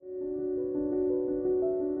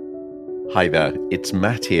Hi there, it's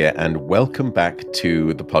Matt here, and welcome back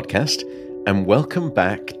to the podcast. And welcome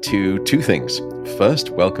back to two things.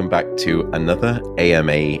 First, welcome back to another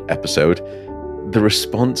AMA episode. The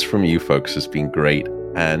response from you folks has been great,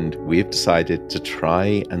 and we've decided to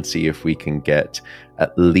try and see if we can get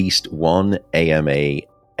at least one AMA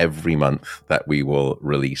every month that we will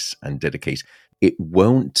release and dedicate. It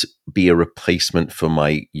won't be a replacement for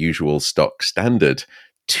my usual stock standard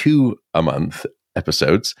 2 a month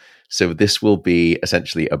episodes. So this will be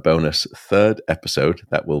essentially a bonus third episode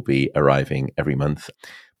that will be arriving every month.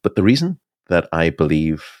 But the reason that I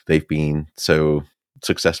believe they've been so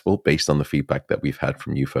successful based on the feedback that we've had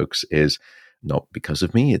from you folks is not because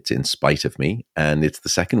of me, it's in spite of me. And it's the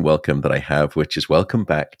second welcome that I have, which is welcome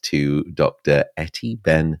back to Dr. Etty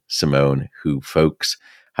Ben-Simone, who folks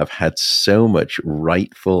have had so much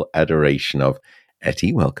rightful adoration of.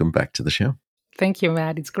 Etty, welcome back to the show. Thank you,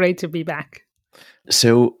 Matt. It's great to be back.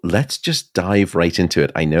 So let's just dive right into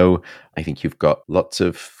it. I think you've got lots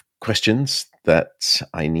of questions that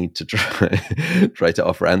I need to try to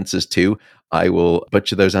offer answers to. I will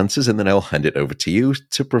butcher those answers and then I'll hand it over to you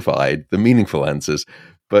to provide the meaningful answers.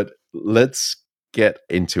 But let's get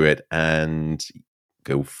into it and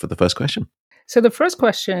go for the first question. So the first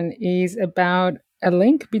question is about a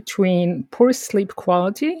link between poor sleep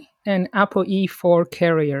quality and ApoE4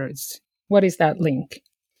 carriers. What is that link?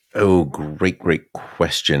 Oh, great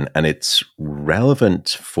question. And it's relevant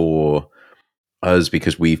for us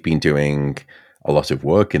because we've been doing a lot of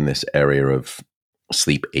work in this area of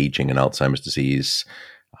sleep aging and Alzheimer's disease.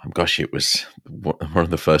 It was one of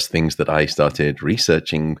the first things that I started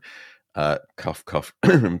researching,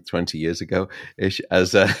 20 years ago ish,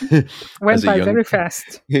 as a went by very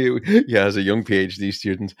fast. Yeah, as a young PhD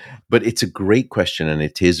student. But it's a great question, and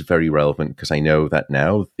it is very relevant because I know that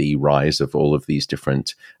now the rise of all of these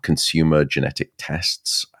different consumer genetic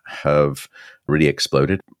tests have really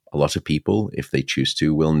exploded. A lot of people, if they choose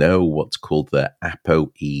to, will know what's called the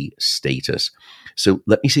ApoE status. So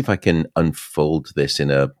let me see if I can unfold this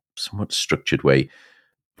in a somewhat structured way.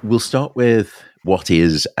 We'll start with what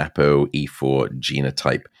is ApoE4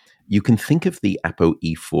 genotype. You can think of the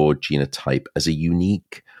ApoE4 genotype as a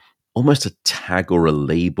unique, almost a tag or a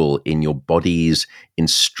label in your body's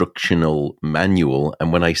instructional manual.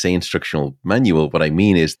 And when I say instructional manual, what I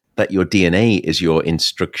mean is that your DNA is your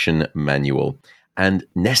instruction manual. And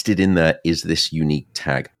nested in there is this unique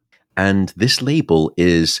tag. And this label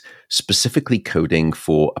is specifically coding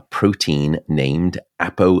for a protein named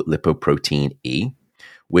apolipoprotein E,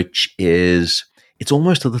 which is, it's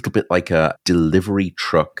almost a little bit like a delivery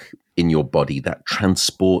truck in your body that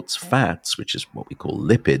transports fats, which is what we call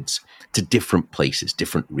lipids, to different places,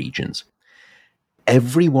 different regions.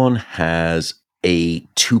 Everyone has a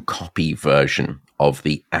 2-copy version of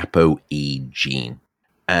the ApoE gene,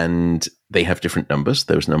 and they have different numbers.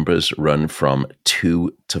 Those numbers run from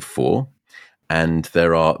 2 to 4, and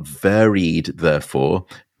there are varied, therefore,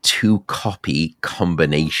 2-copy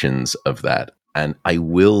combinations of that. And I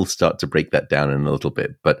will start to break that down in a little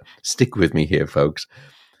bit, but stick with me here, folks.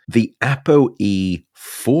 The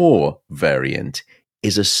ApoE4 variant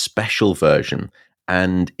is a special version,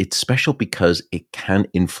 and it's special because it can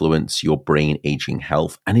influence your brain aging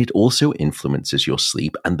health, and it also influences your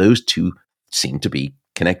sleep, and those two seem to be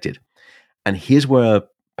connected. And here's where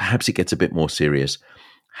perhaps it gets a bit more serious.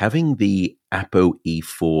 Having the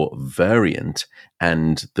ApoE4 variant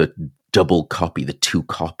and the double copy, the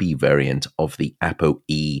 2-copy variant of the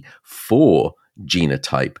ApoE4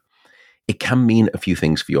 genotype, it can mean a few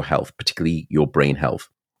things for your health, particularly your brain health.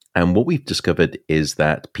 And what we've discovered is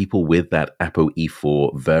that people with that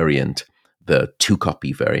ApoE4 variant, the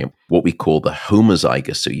 2-copy variant, what we call the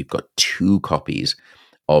homozygous, so you've got 2 copies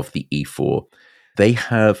of the E4, they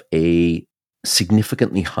have a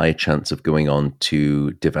significantly higher chance of going on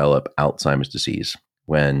to develop Alzheimer's disease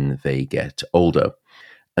when they get older.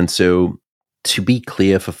 And so, to be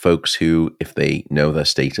clear for folks who, if they know their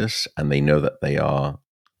status and they know that they are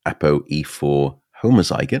ApoE4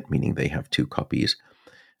 homozygote, meaning they have 2 copies,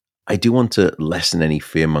 I do want to lessen any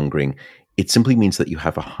fear-mongering. It simply means that you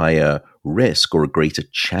have a higher risk or a greater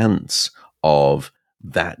chance of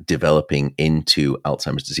that developing into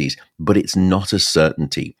Alzheimer's disease, but it's not a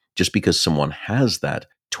certainty. Just because someone has that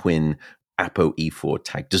twin ApoE4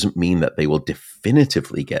 tag doesn't mean that they will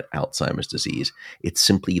definitively get Alzheimer's disease. It's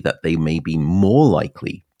simply that they may be more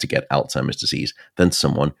likely to get Alzheimer's disease than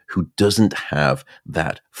someone who doesn't have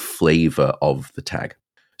that flavor of the tag.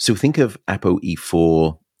 So think of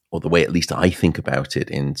ApoE4, or the way at least I think about it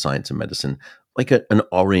in science and medicine, like an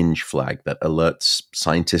orange flag that alerts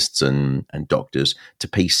scientists and doctors to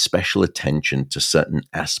pay special attention to certain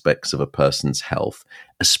aspects of a person's health,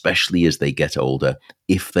 especially as they get older,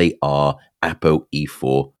 if they are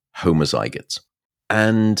ApoE4 homozygotes.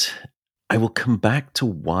 And I will come back to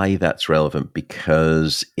why that's relevant,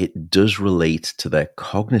 because it does relate to their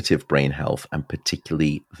cognitive brain health and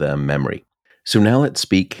particularly their memory. So now let's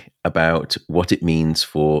speak about what it means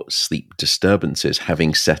for sleep disturbances,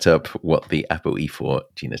 having set up what the ApoE4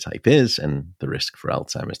 genotype is and the risk for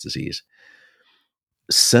Alzheimer's disease.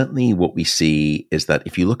 Certainly what we see is that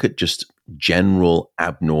if you look at just general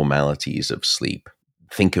abnormalities of sleep,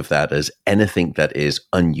 think of that as anything that is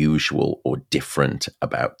unusual or different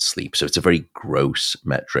about sleep. So it's a very gross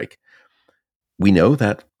metric. We know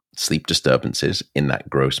that sleep disturbances in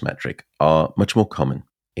that gross metric are much more common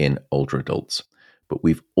in older adults. But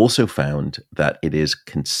we've also found that it is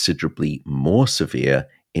considerably more severe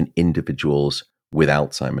in individuals with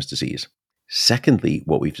Alzheimer's disease. Secondly,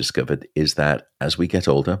 what we've discovered is that as we get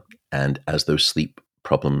older and as those sleep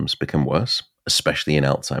problems become worse, especially in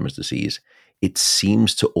Alzheimer's disease, it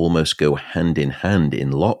seems to almost go hand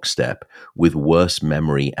in lockstep with worse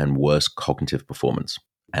memory and worse cognitive performance.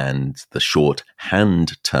 And the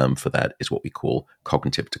shorthand term for that is what we call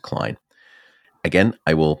cognitive decline. Again,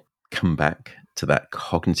 I will come back to that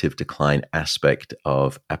cognitive decline aspect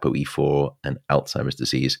of ApoE4 and Alzheimer's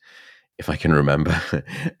disease, if I can remember.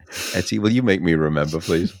 Etty, will you make me remember,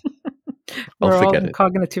 please? We're all in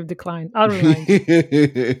cognitive decline. I'll remind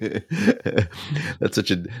you. That's such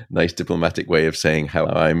a nice diplomatic way of saying how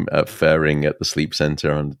I'm faring at the sleep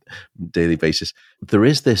center on a daily basis. There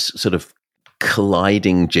is this sort of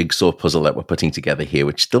colliding jigsaw puzzle that we're putting together here,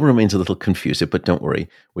 which still remains a little confusive, but don't worry,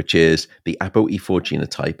 which is the ApoE4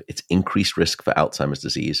 genotype, its increased risk for Alzheimer's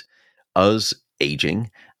disease, us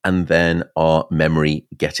aging, and then our memory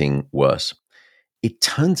getting worse. It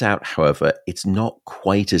turns out, however, it's not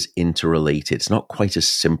quite as interrelated. It's not quite as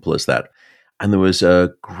simple as that. And there was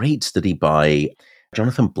a great study by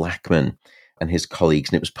Jonathan Blackman and his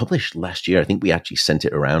colleagues, and it was published last year. I think we actually sent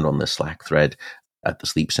it around on the Slack thread at the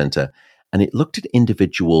Sleep Center. And it looked at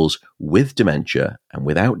individuals with dementia and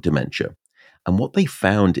without dementia. And what they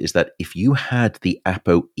found is that if you had the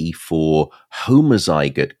ApoE4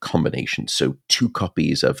 homozygote combination, so 2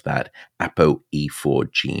 copies of that ApoE4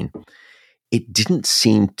 gene, it didn't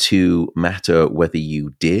seem to matter whether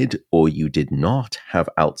you did or you did not have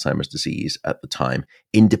Alzheimer's disease at the time.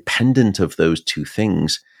 Independent of those 2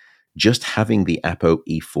 things, just having the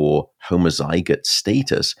ApoE4 homozygote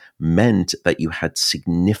status meant that you had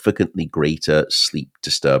significantly greater sleep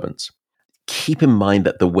disturbance. Keep in mind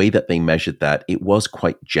that the way that they measured that, it was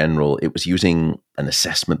quite general. It was using an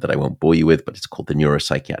assessment that I won't bore you with, but it's called the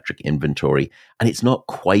Neuropsychiatric Inventory. And it's not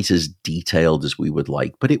quite as detailed as we would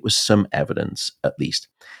like, but it was some evidence at least.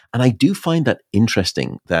 And I do find that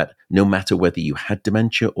interesting that no matter whether you had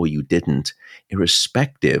dementia or you didn't,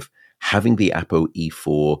 irrespective, having the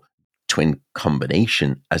ApoE4 twin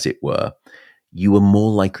combination, as it were, you were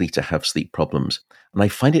more likely to have sleep problems. And I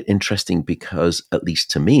find it interesting because, at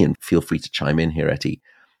least to me, and feel free to chime in here, Etty,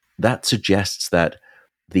 that suggests that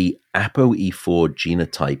the ApoE4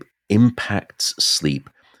 genotype impacts sleep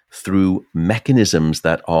through mechanisms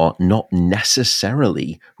that are not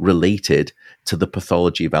necessarily related to the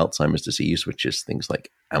pathology of Alzheimer's disease, which is things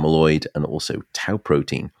like amyloid and also tau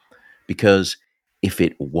protein. Because if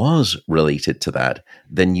it was related to that,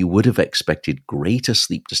 then you would have expected greater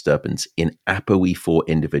sleep disturbance in ApoE4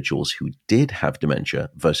 individuals who did have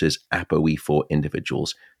dementia versus ApoE4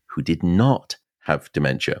 individuals who did not have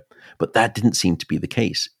dementia. But that didn't seem to be the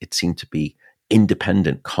case. It seemed to be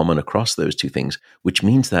independent, common across those 2 things, which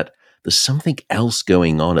means that there's something else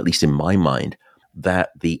going on, at least in my mind,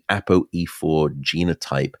 that the ApoE4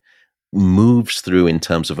 genotype moves through in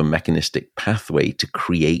terms of a mechanistic pathway to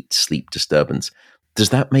create sleep disturbance. Does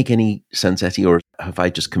that make any sense, Etty, or have I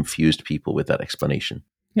just confused people with that explanation?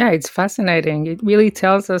 Yeah, it's fascinating. It really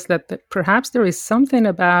tells us that perhaps there is something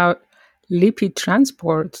about lipid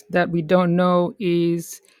transport that we don't know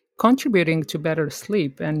is contributing to better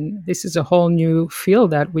sleep. And this is a whole new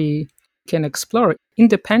field that we can explore,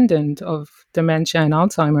 independent of dementia and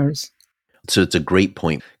Alzheimer's. So it's a great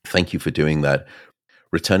point. Thank you for doing that.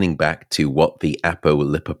 Returning back to what the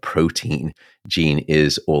apolipoprotein gene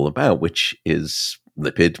is all about, which is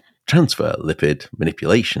lipid transfer, lipid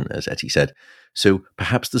manipulation, as Etty said. So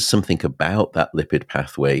perhaps there's something about that lipid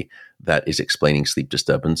pathway that is explaining sleep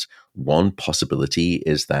disturbance. One possibility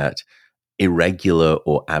is that irregular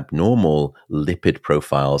or abnormal lipid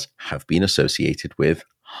profiles have been associated with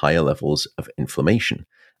higher levels of inflammation.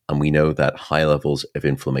 And we know that high levels of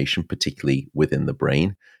inflammation, particularly within the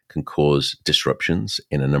brain, can cause disruptions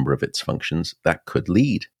in a number of its functions that could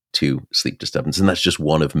lead to sleep disturbance. And that's just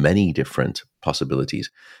one of many different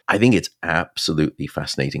possibilities. I think it's absolutely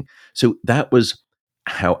fascinating. So that was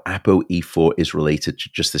how ApoE4 is related to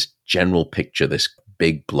just this general picture, this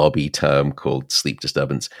big blobby term called sleep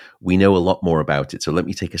disturbance. We know a lot more about it. So let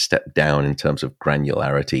me take a step down in terms of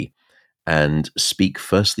granularity and speak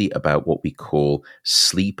firstly about what we call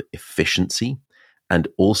sleep efficiency and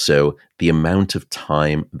also the amount of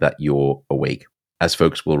time that you're awake. As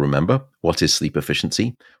folks will remember, what is sleep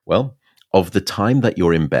efficiency? Well, of the time that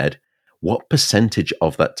you're in bed, what percentage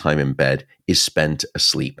of that time in bed is spent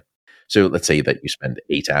asleep? So let's say that you spend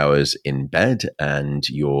 8 hours in bed and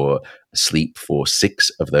you're asleep for 6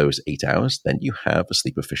 of those 8 hours, then you have a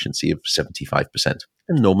sleep efficiency of 75%.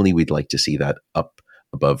 And normally we'd like to see that up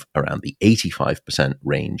above around the 85%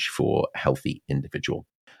 range for a healthy individual.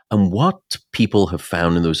 And what people have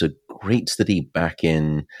found, and there was a great study back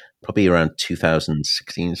in probably around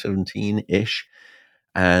 2016, 17-ish,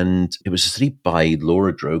 and it was a study by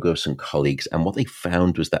Laura Drogos and colleagues. And what they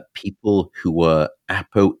found was that people who were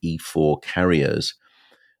ApoE4 carriers,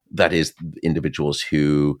 that is, individuals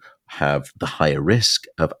who have the higher risk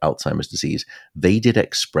of Alzheimer's disease, they did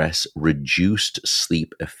express reduced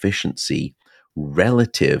sleep efficiency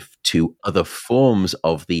relative to other forms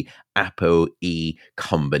of the ApoE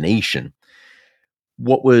combination.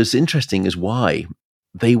 What was interesting is why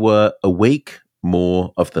they were awake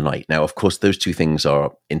more of the night. Now, of course, those two things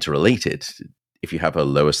are interrelated. If you have a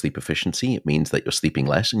lower sleep efficiency, it means that you're sleeping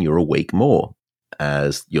less and you're awake more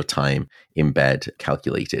as your time in bed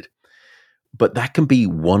calculated. But that can be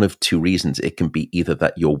one of two reasons. It can be either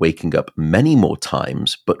that you're waking up many more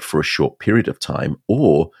times, but for a short period of time,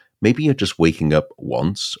 or maybe you're just waking up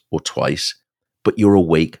once or twice, but you're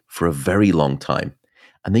awake for a very long time.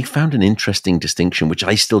 And they found an interesting distinction, which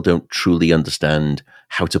I still don't truly understand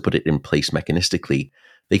how to put it in place mechanistically.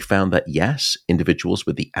 They found that, yes, individuals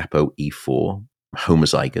with the ApoE4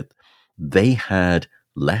 homozygote, they had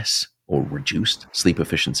less or reduced sleep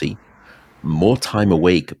efficiency, more time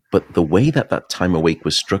awake, but the way that that time awake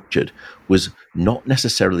was structured was not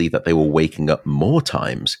necessarily that they were waking up more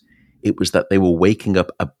times. It was that they were waking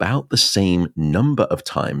up about the same number of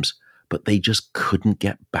times, but they just couldn't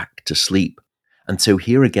get back to sleep. And so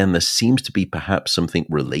here again, there seems to be perhaps something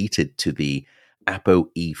related to the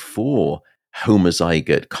ApoE4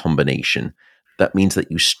 homozygote combination. That means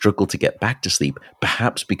that you struggle to get back to sleep,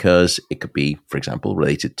 perhaps because it could be, for example,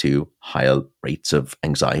 related to higher rates of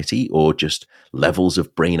anxiety or just levels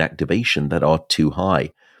of brain activation that are too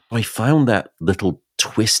high. I found that little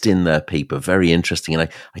twist in their paper very interesting. And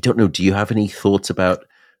I don't know, do you have any thoughts about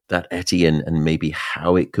that, Etty, and maybe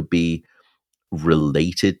how it could be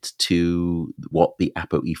related to what the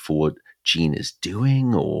ApoE4 gene is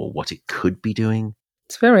doing or what it could be doing?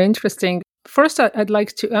 It's very interesting. First, I'd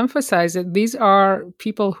like to emphasize that these are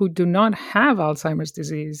people who do not have Alzheimer's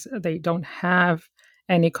disease. They don't have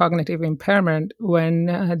any cognitive impairment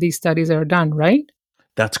when these studies are done, right?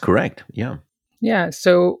 That's correct. Yeah. Yeah.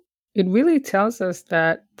 So it really tells us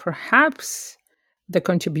that perhaps the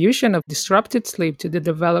contribution of disrupted sleep to the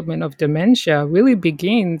development of dementia really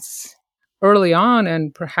begins early on,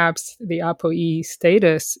 and perhaps the ApoE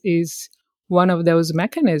status is one of those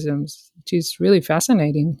mechanisms, which is really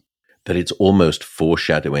fascinating. That it's almost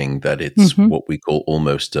foreshadowing, that it's what we call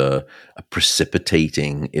almost a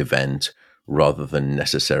precipitating event rather than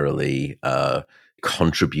necessarily a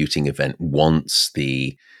contributing event once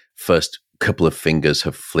the first couple of fingers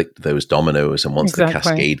have flicked those dominoes and once the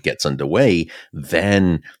cascade gets underway,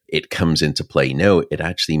 then it comes into play. No, it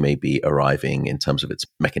actually may be arriving in terms of its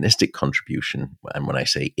mechanistic contribution. And when I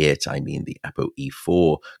say it, I mean the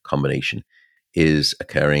ApoE4 combination is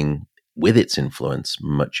occurring with its influence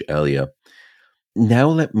much earlier. Now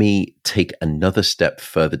let me take another step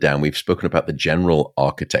further down. We've spoken about the general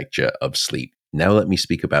architecture of sleep. Now let me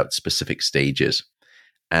speak about specific stages.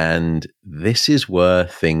 And this is where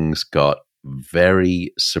things got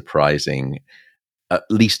very surprising. At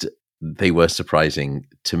least they were surprising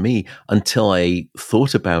to me until I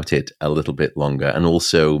thought about it a little bit longer and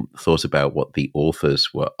also thought about what the authors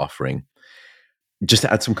were offering. Just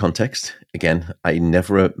to add some context, again, I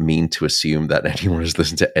never mean to assume that anyone has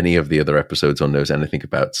listened to any of the other episodes or knows anything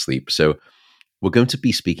about sleep. So we're going to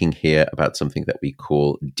be speaking here about something that we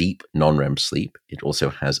call deep non-REM sleep. It also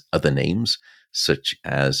has other names, such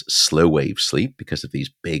as slow wave sleep, because of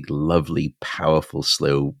these big, lovely, powerful,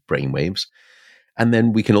 slow brain waves. And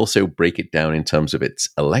then we can also break it down in terms of its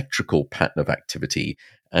electrical pattern of activity.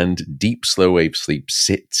 And deep slow wave sleep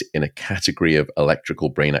sits in a category of electrical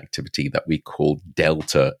brain activity that we call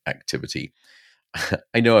delta activity.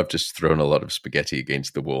 I know I've just thrown a lot of spaghetti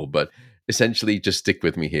against the wall, but essentially, just stick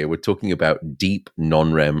with me here. We're talking about deep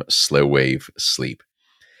non-REM slow wave sleep.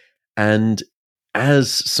 And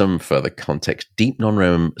as some further context, deep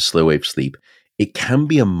non-REM slow wave sleep, it can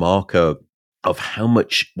be a marker of how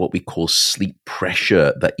much what we call sleep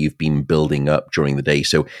pressure that you've been building up during the day.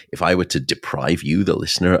 So if I were to deprive you, the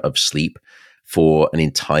listener, of sleep for an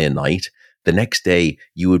entire night, the next day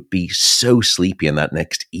you would be so sleepy, and that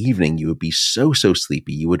next evening you would be so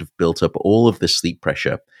sleepy, you would have built up all of the sleep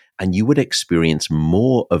pressure, and you would experience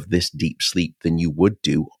more of this deep sleep than you would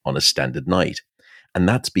do on a standard night. And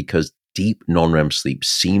that's because deep non-REM sleep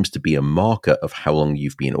seems to be a marker of how long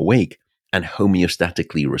you've been awake, and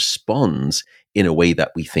homeostatically responds in a way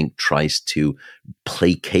that we think tries to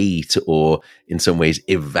placate or in some ways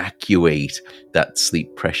evacuate that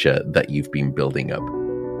sleep pressure that you've been building up.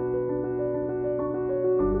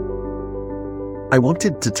 I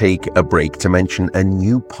wanted to take a break to mention a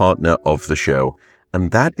new partner of the show,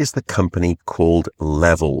 and that is the company called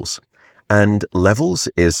Levels. And Levels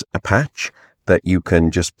is a patch that you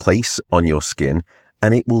can just place on your skin,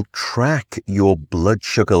 and it will track your blood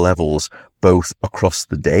sugar levels both across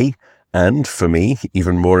the day and, for me,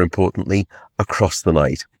 even more importantly, across the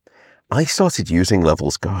night. I started using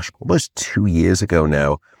Levels, almost 2 years ago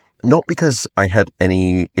now, not because I had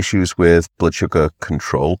any issues with blood sugar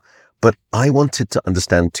control, but I wanted to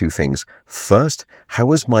understand two things. First, how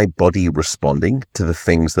was my body responding to the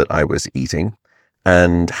things that I was eating?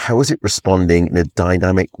 And how is it responding in a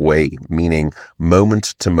dynamic way, meaning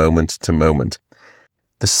moment to moment to moment?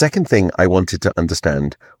 The second thing I wanted to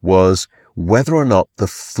understand was whether or not the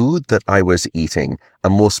food that I was eating,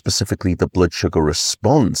 and more specifically the blood sugar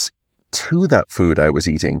response to that food I was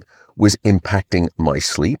eating, was impacting my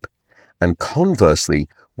sleep. And conversely,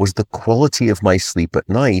 was the quality of my sleep at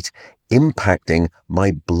night impacting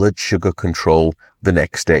my blood sugar control the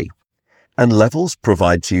next day? And Levels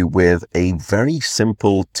provides you with a very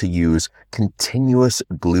simple to use continuous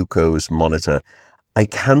glucose monitor. I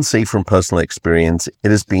can say from personal experience,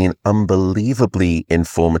 it has been unbelievably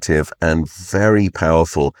informative and very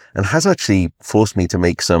powerful, and has actually forced me to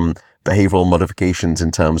make some behavioral modifications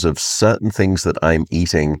in terms of certain things that I'm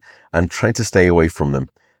eating and try to stay away from them.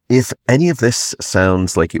 If any of this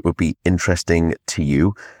sounds like it would be interesting to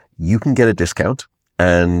you, you can get a discount,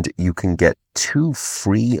 and you can get 2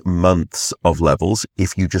 free months of Levels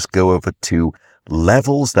if you just go over to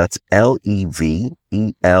Levels, that's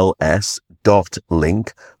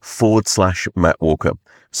levels.link/Matt Walker.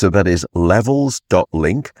 So that is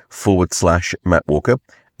levels.link/Matt Walker.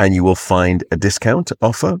 And you will find a discount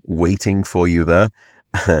offer waiting for you there.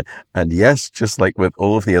 And yes, just like with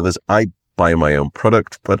all of the others, I buy my own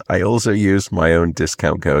product, but I also use my own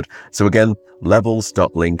discount code. So again,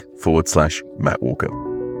 levels.link/Matt Walker.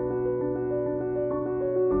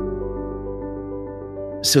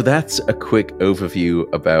 So that's a quick overview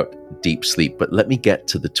about deep sleep, but let me get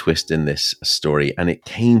to the twist in this story. And it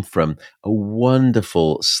came from a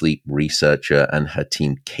wonderful sleep researcher and her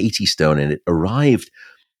team, Katie Stone, and it arrived.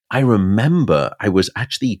 I remember I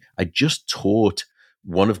just taught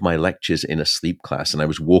one of my lectures in a sleep class, and I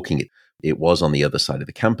was walking it. It was on the other side of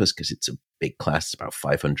the campus because it's a big class, it's about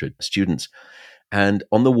 500 students. And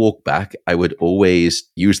on the walk back, I would always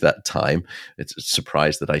use that time. It's a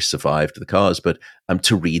surprise that I survived the cars, but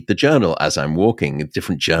to read the journal as I'm walking,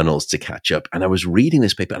 different journals to catch up. And I was reading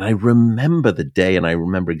this paper, and I remember the day, and I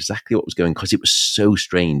remember exactly what was going on because it was so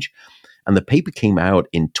strange. And the paper came out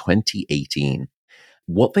in 2018.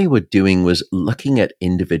 What they were doing was looking at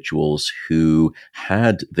individuals who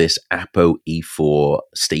had this ApoE4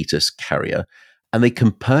 status carrier, and they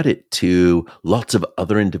compared it to lots of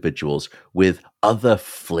other individuals with other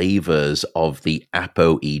flavors of the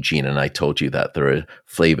ApoE gene. And I told you that there are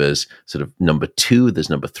flavors sort of number 2, there's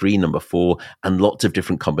number 3, number 4, and lots of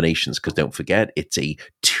different combinations, because don't forget, it's a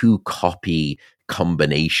 2-copy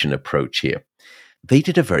combination approach here. They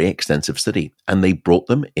did a very extensive study, and they brought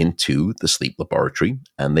them into the sleep laboratory,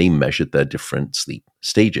 and they measured their different sleep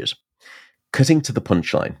stages. Cutting to the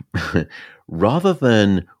punchline, rather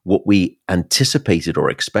than what we anticipated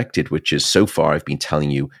or expected, which is so far I've been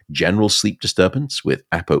telling you general sleep disturbance with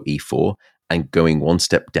ApoE4, and going one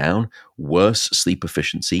step down, worse sleep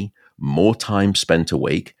efficiency, more time spent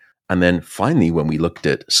awake, and then finally, when we looked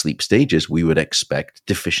at sleep stages, we would expect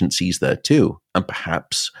deficiencies there too, and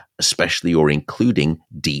perhaps especially or including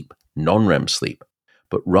deep non-REM sleep.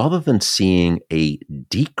 But rather than seeing a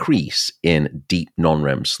decrease in deep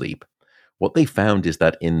non-REM sleep, what they found is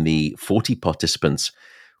that in the 40 participants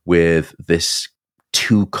with this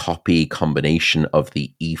 2-copy combination of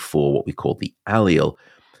the E4, what we call the allele,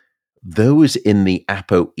 those in the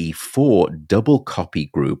ApoE4 double copy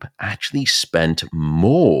group actually spent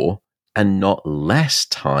more and not less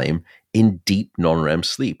time in deep non-REM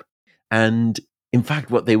sleep. And in fact,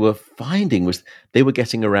 what they were finding was they were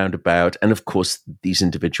getting around about, and of course, these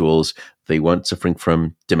individuals, they weren't suffering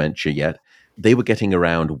from dementia yet. They were getting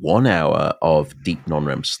around 1 hour of deep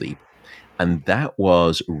non-REM sleep. And that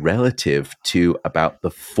was relative to about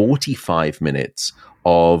the 45 minutes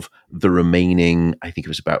of the remaining, I think it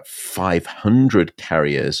was about 500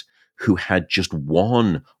 carriers who had just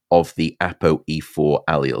one of the ApoE4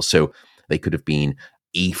 alleles. So they could have been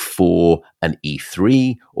E4 and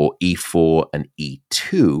E3 or E4 and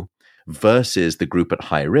E2 versus the group at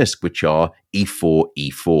high risk, which are E4,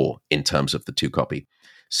 E4 in terms of the 2 copy.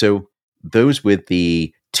 So those with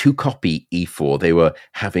the 2 copy E4, they were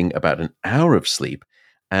having about an hour of sleep.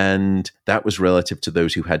 And that was relative to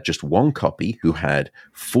those who had just 1 copy, who had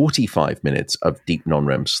 45 minutes of deep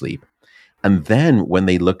non-REM sleep. And then when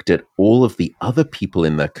they looked at all of the other people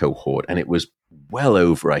in their cohort, and it was well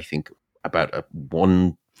over, I think, about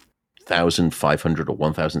 1,500 or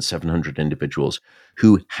 1,700 individuals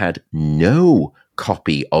who had no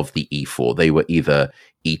copy of the E4. They were either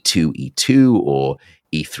E2, E2, or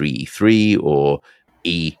E3, E3, or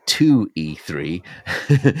E2, E3.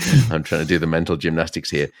 I'm trying to do the mental gymnastics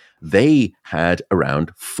here. They had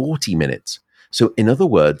around 40 minutes. So in other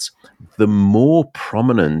words, the more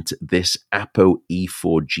prominent this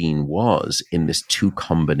ApoE4 gene was in this 2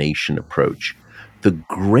 combination approach, the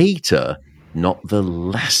greater, not the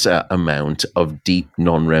lesser amount of deep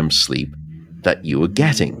non-REM sleep that you were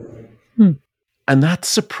getting. And that's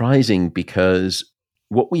surprising because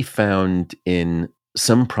what we found in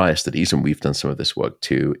some prior studies, and we've done some of this work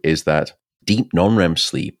too, is that deep non-REM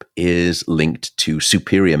sleep is linked to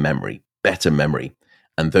superior memory, better memory.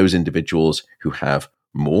 And those individuals who have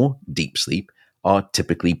more deep sleep are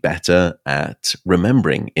typically better at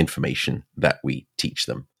remembering information that we teach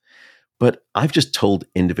them. But I've just told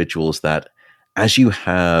individuals that as you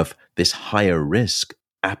have this higher risk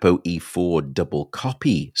ApoE4 double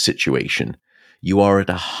copy situation, you are at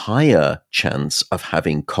a higher chance of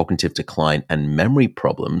having cognitive decline and memory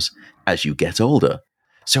problems as you get older.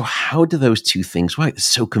 So how do those 2 things work? It's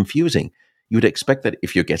so confusing. You would expect that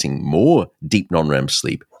if you're getting more deep non-REM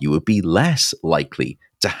sleep, you would be less likely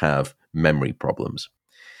to have memory problems.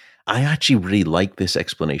 I actually really like this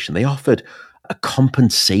explanation. They offered a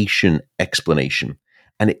compensation explanation.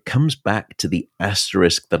 And it comes back to the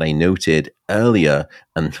asterisk that I noted earlier,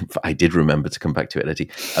 and I did remember to come back to it,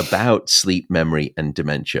 Etty, about sleep memory and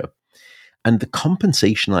dementia. And the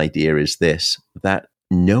compensation idea is this, that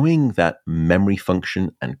knowing that memory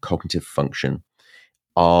function and cognitive function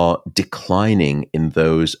are declining in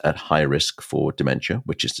those at high risk for dementia,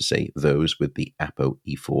 which is to say those with the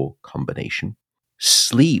ApoE4 combination.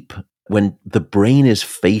 Sleep, when the brain is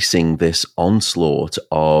facing this onslaught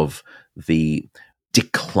of the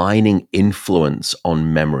declining influence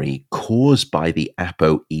on memory caused by the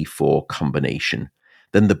ApoE4 combination,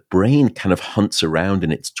 then the brain kind of hunts around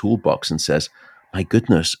in its toolbox and says, my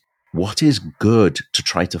goodness, what is good to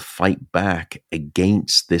try to fight back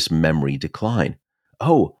against this memory decline?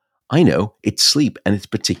 Oh, I know, it's sleep, and it's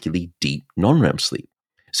particularly deep non-REM sleep.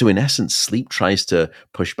 So in essence, sleep tries to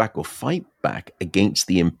push back or fight back against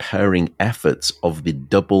the impairing efforts of the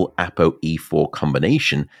double ApoE4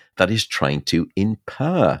 combination that is trying to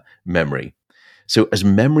impair memory. So as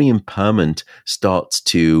memory impairment starts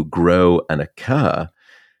to grow and occur,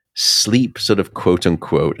 sleep sort of quote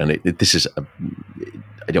unquote, and I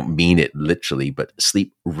don't mean it literally, but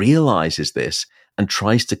sleep realizes this and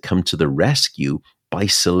tries to come to the rescue by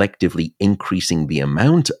selectively increasing the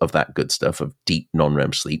amount of that good stuff of deep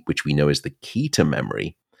non-REM sleep, which we know is the key to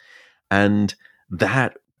memory. And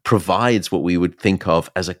that provides what we would think of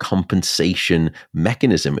as a compensation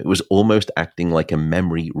mechanism. It was almost acting like a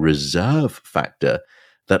memory reserve factor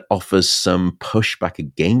that offers some pushback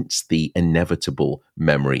against the inevitable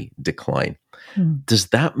memory decline. Does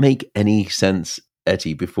that make any sense,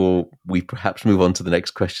 Etty, before we perhaps move on to the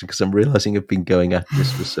next question? Because I'm realizing I've been going at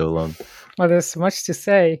this for so long. Well, there's much to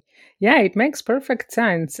say. Yeah, it makes perfect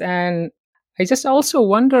sense. And I just also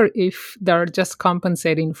wonder if they're just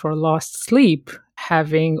compensating for lost sleep,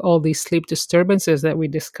 having all these sleep disturbances that we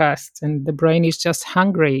discussed, and the brain is just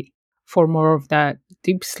hungry for more of that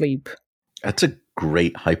deep sleep. That's a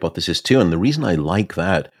great hypothesis too. And the reason I like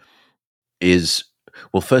that is,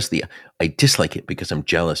 well, firstly, I dislike it because I'm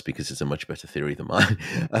jealous because it's a much better theory than mine.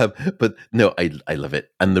 But no, I love it.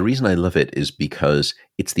 And the reason I love it is because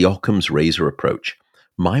it's the Occam's razor approach.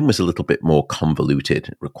 Mine was a little bit more convoluted.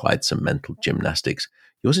 It required some mental gymnastics.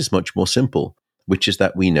 Yours is much more simple. which is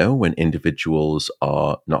that we know when individuals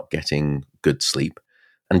are not getting good sleep.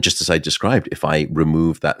 And just as I described, if I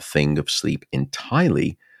remove that thing of sleep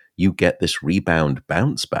entirely, you get this rebound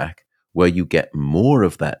bounce back where you get more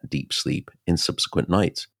of that deep sleep in subsequent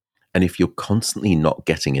nights. And if you're constantly not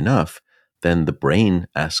getting enough, then the brain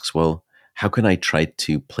asks, well, how can I try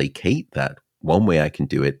to placate that? One way I can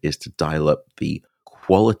do it is to dial up the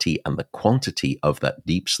quality and the quantity of that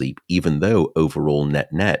deep sleep, even though overall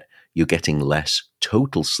net, you're getting less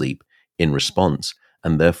total sleep in response.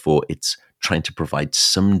 And therefore, it's trying to provide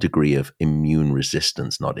some degree of immune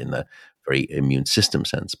resistance, not in the very immune system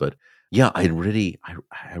sense. But yeah, I really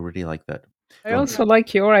like that. I also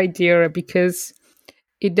like your idea because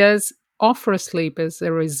it does offer sleep as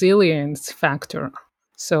a resilience factor.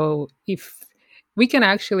 So if we can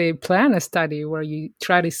actually plan a study where you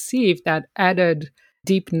try to see if that added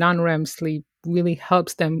deep non-REM sleep really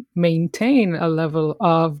helps them maintain a level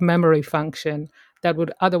of memory function that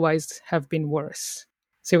would otherwise have been worse.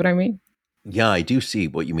 See what I mean? Yeah, I do see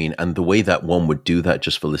what you mean. And the way that one would do that,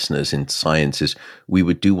 just for listeners in science, is we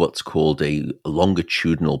would do what's called a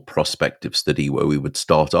longitudinal prospective study, where we would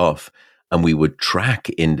start off and we would track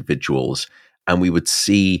individuals and we would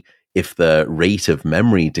see if the rate of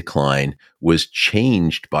memory decline was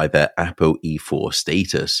changed by their ApoE4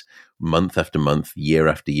 status month after month, year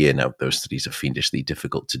after year. Now, those studies are fiendishly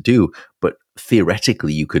difficult to do, but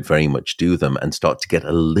theoretically, you could very much do them and start to get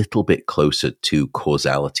a little bit closer to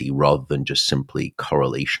causality rather than just simply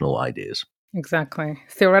correlational ideas. Exactly.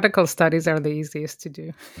 Theoretical studies are the easiest to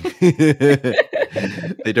do.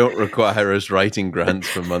 They don't require us writing grants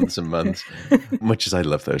for months and months, much as I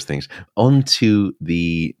love those things. On to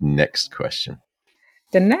the next question.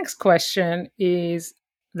 The next question is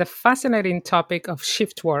the fascinating topic of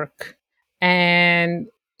shift work. And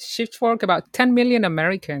shift work, about 10 million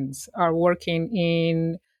Americans are working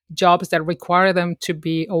in jobs that require them to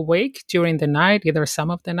be awake during the night, either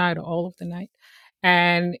some of the night or all of the night.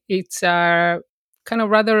 And it's a kind of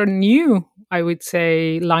rather new, I would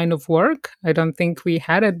say, line of work. I don't think we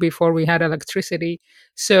had it before we had electricity.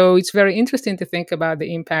 So it's very interesting to think about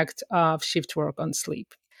the impact of shift work on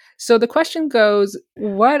sleep. So the question goes,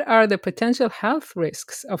 what are the potential health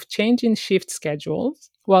risks of changing shift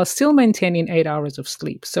schedules while still maintaining 8 hours of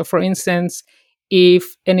sleep? So for instance,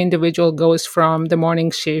 if an individual goes from the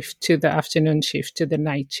morning shift to the afternoon shift to the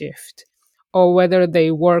night shift, or whether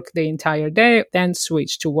they work the entire day, then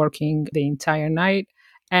switch to working the entire night,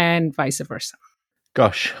 and vice versa.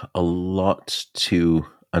 Gosh, a lot to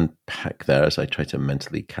unpack there as I try to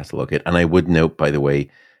mentally catalog it. And I would note, by the way,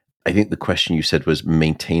 I think the question you said was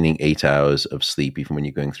maintaining 8 hours of sleep even when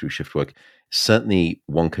you're going through shift work. Certainly,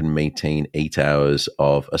 one can maintain 8 hours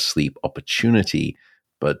of a sleep opportunity.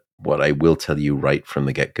 But what I will tell you right from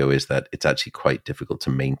the get-go is that it's actually quite difficult to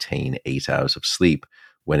maintain 8 hours of sleep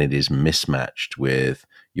when it is mismatched with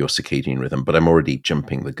your circadian rhythm. But I'm already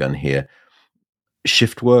jumping the gun here.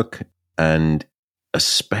 Shift work, and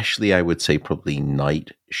especially I would say probably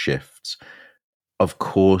night shifts, of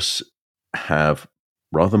course, have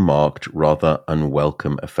rather marked, rather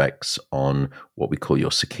unwelcome effects on what we call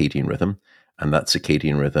your circadian rhythm. And that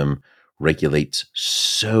circadian rhythm regulates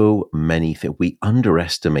so many things. We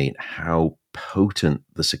underestimate how potent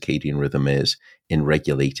the circadian rhythm is in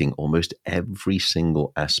regulating almost every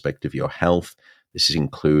single aspect of your health. This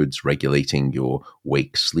includes regulating your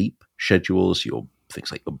wake-sleep schedules, your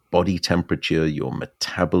things like your body temperature, your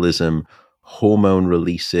metabolism, hormone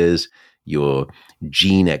releases, your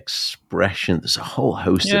gene expression. There's a whole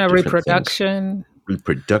host of different reproduction. Things.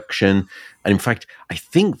 Reproduction. And in fact, I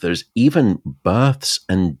think there's even births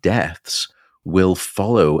and deaths will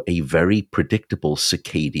follow a very predictable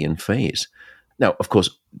circadian phase. Now, of course,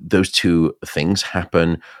 those two things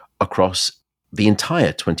happen across the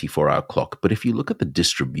entire 24-hour clock. But if you look at the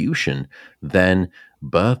distribution, then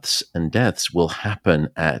births and deaths will happen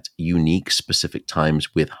at unique specific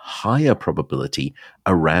times with higher probability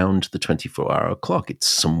around the 24-hour clock. It's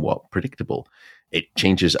somewhat predictable. It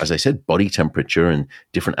changes, as I said, body temperature and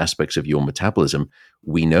different aspects of your metabolism.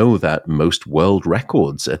 We know that most world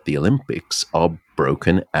records at the Olympics are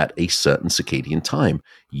broken at a certain circadian time,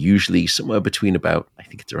 usually somewhere between about, I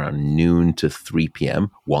think it's around noon to 3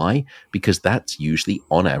 p.m. Why? Because that's usually,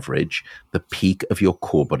 on average, the peak of your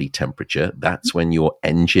core body temperature. That's when your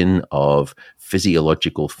engine of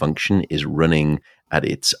physiological function is running at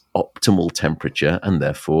its optimal temperature, and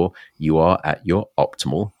therefore you are at your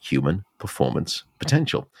optimal human performance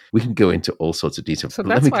potential. We can go into all sorts of detail. So But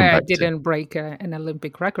let that's me come why I back to didn't break an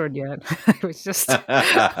Olympic record yet. I was just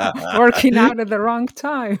working out at the wrong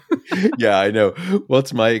time. Yeah, I know.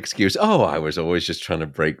 What's my excuse? Oh, I was always just trying to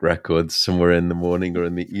break records somewhere in the morning or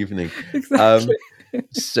in the evening. Exactly.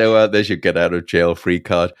 So there's your get out of jail free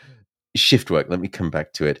card. Shift work. Let me come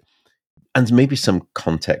back to it. And maybe some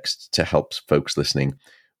context to help folks listening.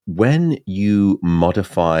 When you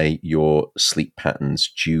modify your sleep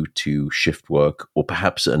patterns due to shift work, or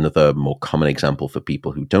perhaps another more common example for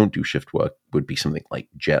people who don't do shift work would be something like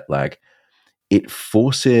jet lag, it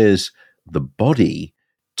forces the body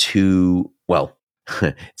to, well,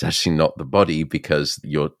 it's actually not the body because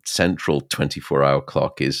your central 24-hour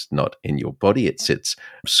clock is not in your body. It sits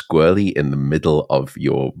squarely in the middle of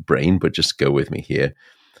your brain, but just go with me here.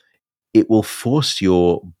 It will force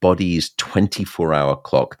your body's 24-hour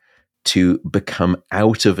clock to become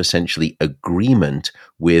out of essentially agreement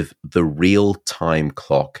with the real-time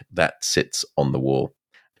clock that sits on the wall.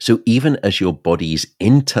 So even as your body's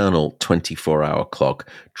internal 24-hour clock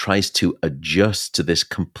tries to adjust to this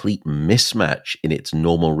complete mismatch in its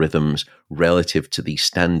normal rhythms relative to the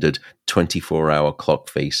standard 24-hour clock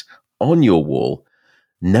face on your wall,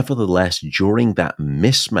 nevertheless, during that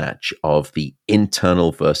mismatch of the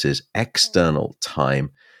internal versus external time,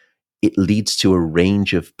 it leads to a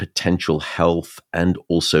range of potential health and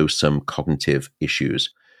also some cognitive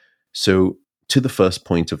issues. So, to the first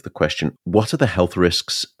point of the question, what are the health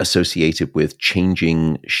risks associated with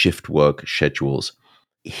changing shift work schedules?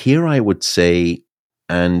 Here I would say,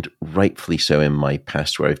 and rightfully so in my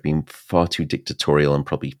past, where I've been far too dictatorial and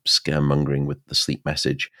probably scaremongering with the sleep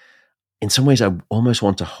message, in some ways, I almost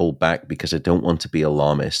want to hold back because I don't want to be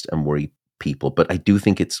alarmist and worry people. But I do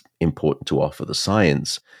think it's important to offer the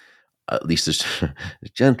science, at least as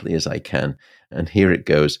gently as I can. And here it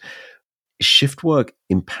goes. Shift work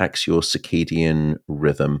impacts your circadian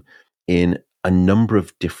rhythm in a number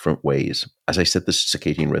of different ways. As I said, the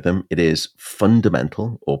circadian rhythm, it is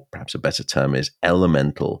fundamental, or perhaps a better term is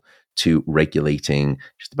elemental, to regulating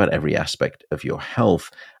just about every aspect of your health.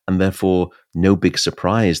 And therefore, no big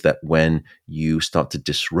surprise that when you start to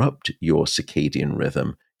disrupt your circadian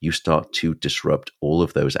rhythm, you start to disrupt all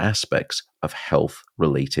of those aspects of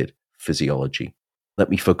health-related physiology. Let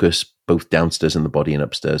me focus both downstairs in the body and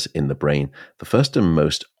upstairs in the brain. The first and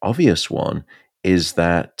most obvious one is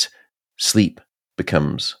that sleep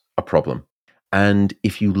becomes a problem. And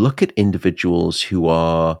if you look at individuals who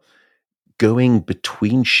are going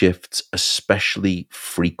between shifts, especially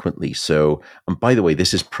frequently. So, and by the way,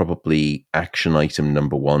 this is probably action item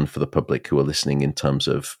number one for the public who are listening in terms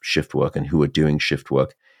of shift work and who are doing shift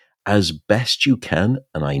work. As best you can,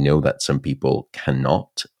 and I know that some people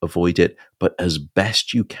cannot avoid it, but as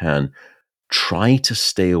best you can, try to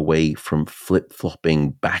stay away from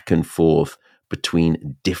flip-flopping back and forth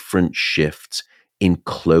between different shifts in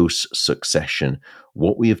close succession.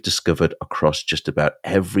 What we have discovered across just about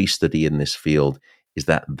every study in this field is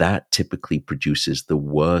that that typically produces the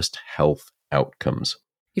worst health outcomes.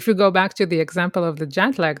 If you go back to the example of the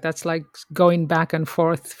jet lag, that's like going back and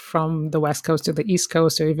forth from the West Coast to the East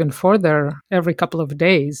Coast or even further every couple of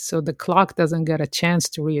days. So the clock doesn't get a chance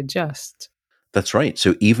to readjust. That's right.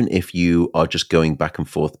 So even if you are just going back and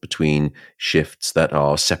forth between shifts that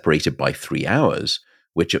are separated by 3 hours,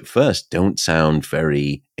 which at first don't sound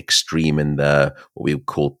very extreme in the what we would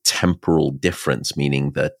call temporal difference,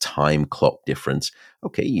 meaning the time clock difference.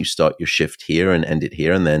 Okay, you start your shift here and end it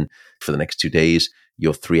here, and then for the next 2 days,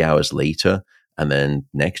 you're 3 hours later, and then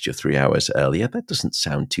next you're 3 hours earlier. That doesn't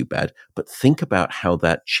sound too bad, but think about how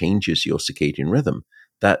that changes your circadian rhythm.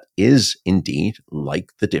 That is indeed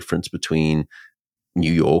like the difference between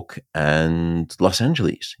New York and Los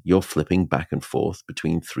Angeles. You're flipping back and forth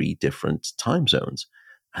between 3 different time zones.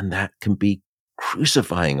 And that can be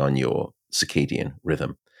crucifying on your circadian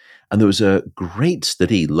rhythm. And there was a great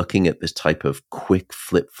study looking at this type of quick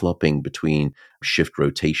flip-flopping between shift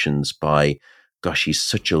rotations by, gosh, he's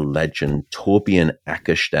such a legend, Torbjörn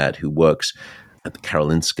Ackerstad, who works at the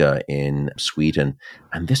Karolinska in Sweden.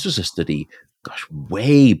 And this was a study, gosh,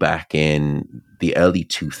 way back in the early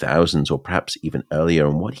 2000s or perhaps even earlier.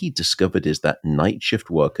 And what he discovered is that night shift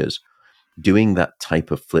workers doing that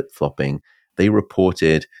type of flip-flopping, they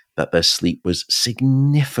reported that their sleep was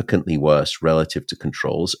significantly worse relative to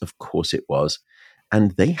controls. Of course it was.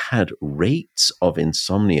 And they had rates of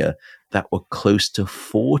insomnia that were close to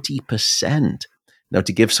 40%. Now,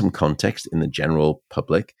 to give some context in the general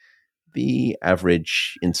public, the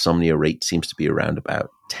average insomnia rate seems to be around about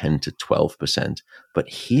 10 to 12%. But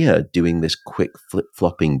here, doing this quick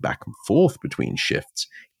flip-flopping back and forth between shifts,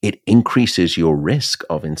 it increases your risk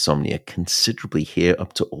of insomnia considerably here,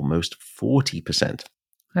 up to almost 40%.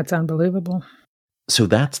 That's unbelievable. So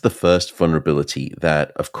that's the first vulnerability,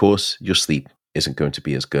 that, of course, your sleep isn't going to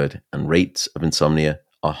be as good and rates of insomnia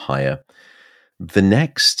are higher. The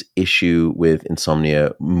next issue with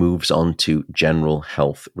insomnia moves on to general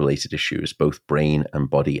health related issues, both brain and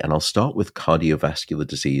body. And I'll start with cardiovascular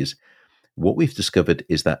disease. What we've discovered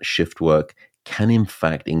is that shift work can in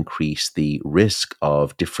fact increase the risk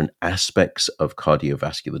of different aspects of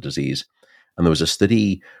cardiovascular disease. And there was a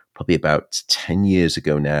study probably about 10 years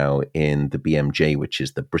ago now in the BMJ, which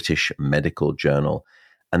is the British Medical Journal.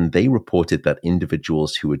 And they reported that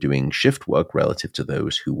individuals who were doing shift work relative to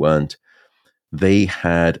those who weren't, they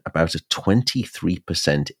had about a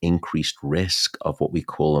 23% increased risk of what we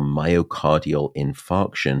call a myocardial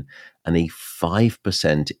infarction and a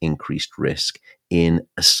 5% increased risk in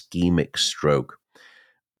ischemic stroke.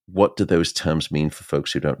 What do those terms mean for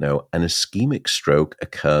folks who don't know? An ischemic stroke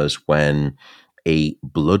occurs when a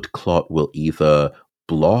blood clot will either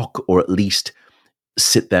block or at least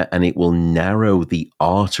sit there, and it will narrow the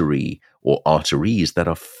artery or arteries that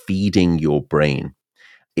are feeding your brain.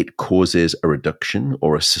 It causes a reduction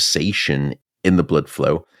or a cessation in the blood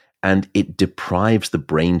flow, and it deprives the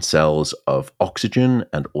brain cells of oxygen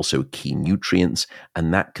and also key nutrients,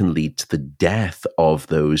 and that can lead to the death of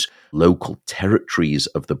those local territories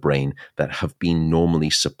of the brain that have been normally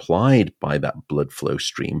supplied by that blood flow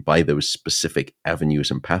stream, by those specific avenues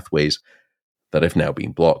and pathways that have now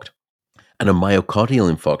been blocked. And a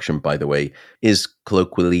myocardial infarction, by the way, is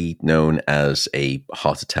colloquially known as a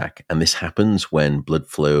heart attack. And this happens when blood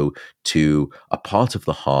flow to a part of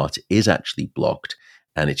the heart is actually blocked.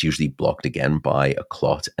 And it's usually blocked again by a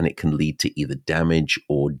clot, and it can lead to either damage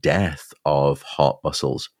or death of heart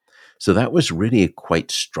muscles. So that was really a quite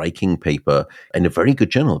striking paper in a very good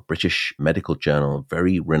journal, British Medical Journal,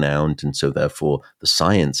 very renowned. And so therefore the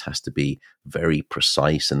science has to be very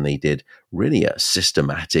precise. And they did really a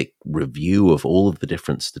systematic review of all of the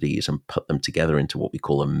different studies and put them together into what we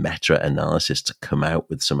call a meta-analysis to come out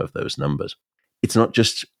with some of those numbers. It's not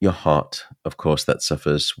just your heart, of course, that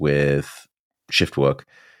suffers with shift work.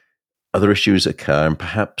 Other issues occur, and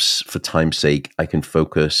perhaps for time's sake, I can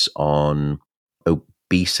focus on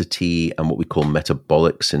obesity and what we call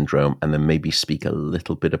metabolic syndrome, and then maybe speak a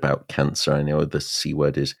little bit about cancer. I know the C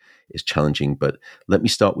word is challenging, but let me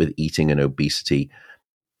start with eating and obesity.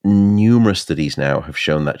 Numerous studies now have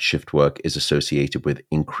shown that shift work is associated with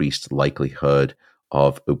increased likelihood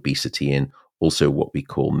of obesity and also what we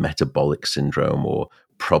call metabolic syndrome, or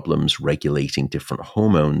problems regulating different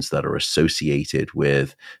hormones that are associated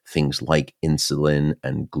with things like insulin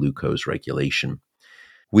and glucose regulation.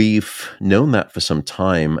 We've known that for some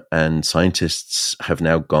time, and scientists have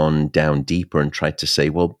now gone down deeper and tried to say,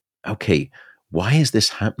 well, okay, why is this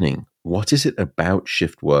happening? What is it about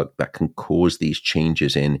shift work that can cause these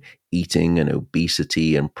changes in eating and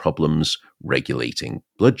obesity and problems regulating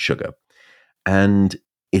blood sugar? And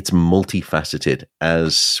it's multifaceted.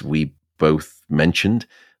 As we both mentioned,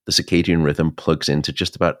 the circadian rhythm plugs into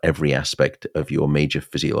just about every aspect of your major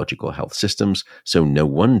physiological health systems. So no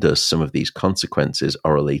wonder some of these consequences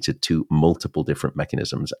are related to multiple different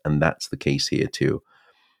mechanisms. And that's the case here too.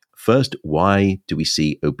 First, why do we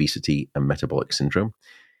see obesity and metabolic syndrome?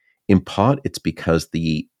 In part, it's because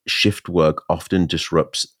the shift work often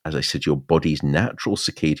disrupts, as I said, your body's natural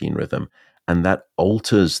circadian rhythm, and that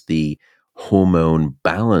alters the hormone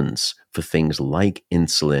balance for things like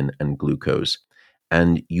insulin and glucose.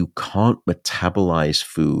 And you can't metabolize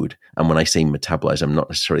food. And when I say metabolize, I'm not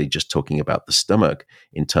necessarily just talking about the stomach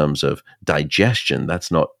in terms of digestion. That's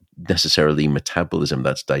not necessarily metabolism,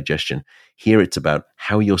 that's digestion. Here it's about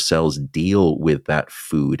how your cells deal with that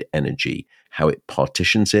food energy, how it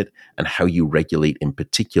partitions it, and how you regulate in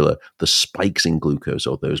particular the spikes in glucose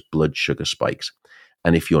or those blood sugar spikes.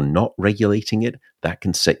 And if you're not regulating it, that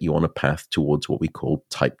can set you on a path towards what we call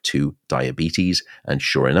type 2 diabetes. And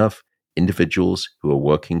sure enough, individuals who are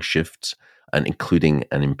working shifts, and including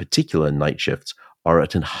and in particular night shifts, are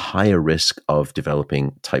at a higher risk of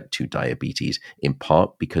developing type 2 diabetes, in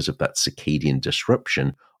part because of that circadian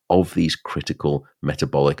disruption of these critical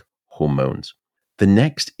metabolic hormones. The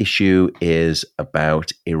next issue is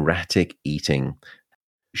about erratic eating.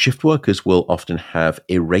 Shift workers will often have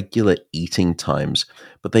irregular eating times,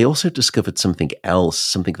 but they also discovered something else,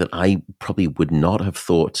 something that I probably would not have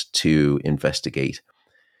thought to investigate.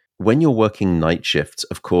 When you're working night shifts,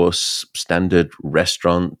 of course, standard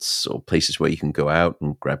restaurants or places where you can go out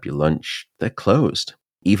and grab your lunch, they're closed.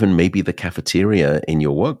 Even maybe the cafeteria in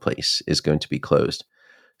your workplace is going to be closed.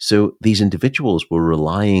 So these individuals were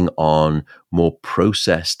relying on more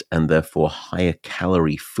processed and therefore higher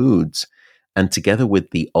calorie foods. And together with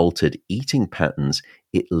the altered eating patterns,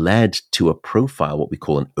 it led to a profile, what we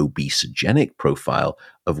call an obesogenic profile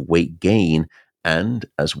of weight gain. And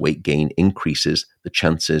as weight gain increases, the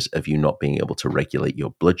chances of you not being able to regulate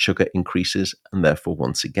your blood sugar increases, and therefore,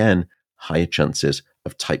 once again, higher chances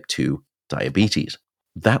of type 2 diabetes.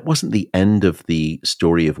 That wasn't the end of the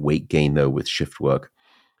story of weight gain, though, with shift work.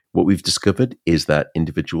 What we've discovered is that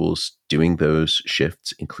individuals doing those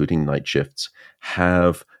shifts, including night shifts,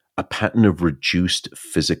 have a pattern of reduced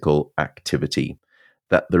physical activity.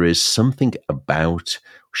 That there is something about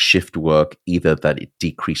shift work, either that it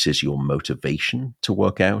decreases your motivation to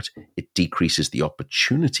work out, it decreases the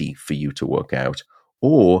opportunity for you to work out,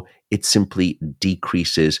 or it simply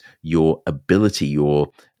decreases your ability,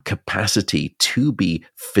 your capacity to be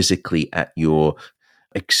physically at your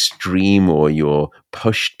extreme or your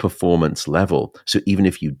pushed performance level. So even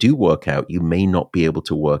if you do work out, you may not be able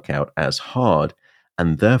to work out as hard.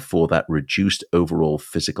 And therefore, that reduced overall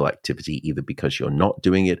physical activity, either because you're not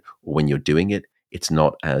doing it or when you're doing it, it's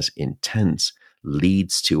not as intense,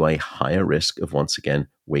 leads to a higher risk of, once again,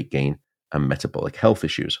 weight gain and metabolic health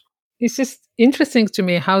issues. It's just interesting to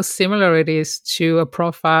me how similar it is to a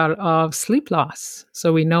profile of sleep loss.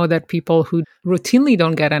 So we know that people who routinely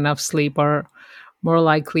don't get enough sleep are more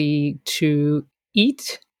likely to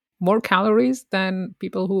eat more calories than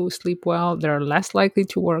people who sleep well. They're less likely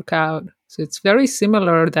to work out. So it's very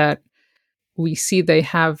similar that we see they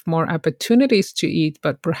have more opportunities to eat,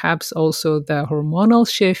 but perhaps also the hormonal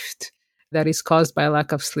shift that is caused by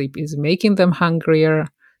lack of sleep is making them hungrier.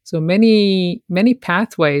 So many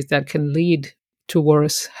pathways that can lead to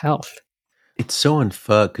worse health. It's so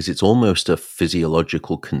unfair because it's almost a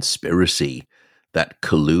physiological conspiracy that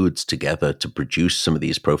colludes together to produce some of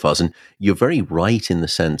these profiles. And you're very right in the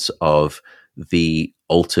sense of the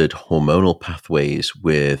altered hormonal pathways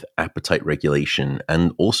with appetite regulation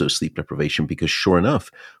and also sleep deprivation, because sure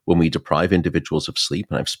enough, when we deprive individuals of sleep,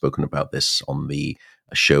 and I've spoken about this on the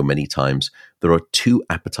show many times, there are two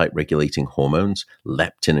appetite regulating hormones,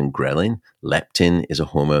 leptin and ghrelin. Leptin is a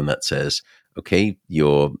hormone that says, okay,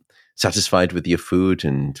 you're satisfied with your food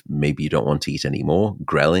and maybe you don't want to eat anymore.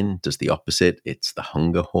 Ghrelin does the opposite. It's the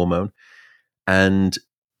hunger hormone. And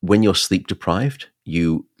when you're sleep deprived,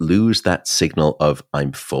 you lose that signal of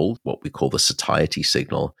I'm full, what we call the satiety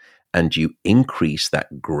signal, and you increase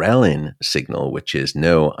that ghrelin signal, which is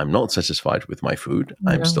no, I'm not satisfied with my food.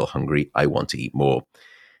 Yeah. I'm still hungry. I want to eat more.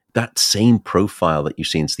 That same profile that you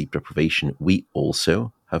see in sleep deprivation, we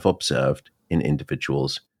also have observed in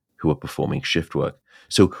individuals who are performing shift work.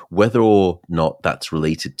 So whether or not that's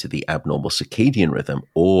related to the abnormal circadian rhythm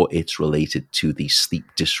or it's related to the sleep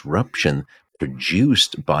disruption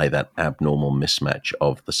produced by that abnormal mismatch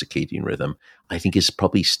of the circadian rhythm, I think is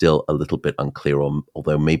probably still a little bit unclear,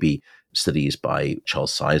 although maybe studies by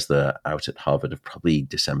Charles Czeisler out at Harvard have probably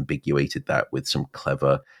disambiguated that with some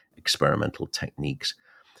clever experimental techniques.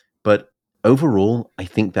 But overall, I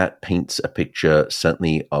think that paints a picture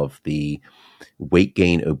certainly of the weight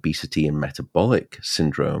gain, obesity, and metabolic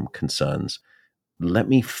syndrome concerns. Let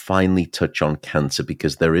me finally touch on cancer,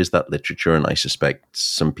 because there is that literature, and I suspect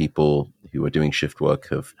some people who are doing shift work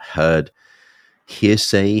have heard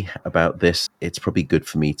hearsay about this. It's probably good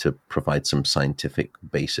for me to provide some scientific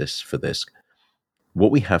basis for this.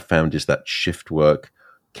 What we have found is that shift work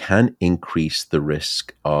can increase the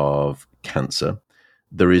risk of cancer.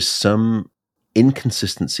 There is some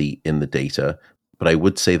inconsistency in the data, but I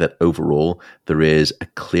would say that overall there is a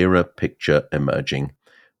clearer picture emerging.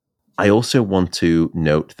 I also want to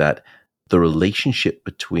note that the relationship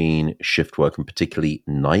between shift work, and particularly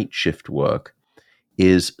night shift work,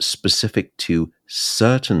 is specific to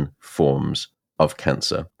certain forms of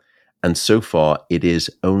cancer. And so far, it is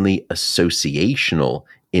only associational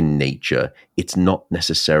in nature. It's not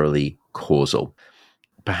necessarily causal.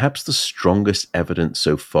 Perhaps the strongest evidence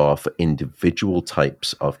so far for individual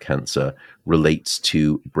types of cancer relates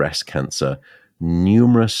to breast cancer.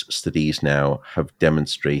 Numerous studies now have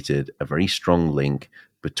demonstrated a very strong link,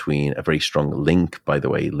 by the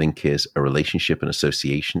way. Link is a relationship and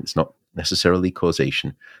association. It's not necessarily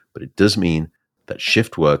causation, but it does mean that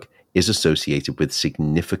shift work is associated with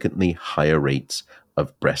significantly higher rates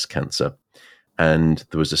of breast cancer. And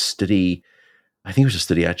there was a study, I think it was a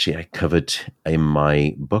study actually I covered in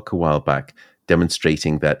my book a while back,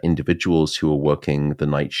 demonstrating that individuals who were working the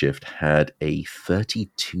night shift had a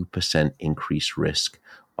 32% increased risk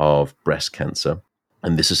of breast cancer.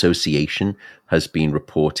 And this association has been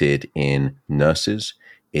reported in nurses,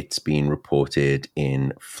 it's been reported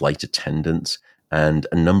in flight attendants, and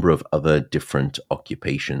a number of other different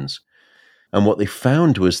occupations. And what they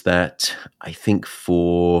found was that I can't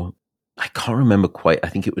remember quite, I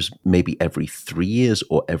think it was maybe every 3 years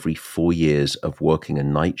or every 4 years of working a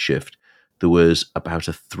night shift, there was about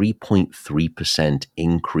a 3.3%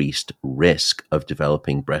 increased risk of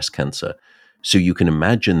developing breast cancer. So you can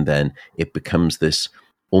imagine then it becomes this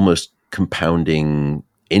almost compounding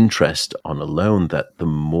interest on a loan that the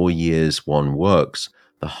more years one works,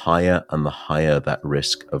 the higher and the higher that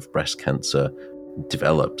risk of breast cancer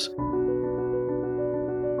develops.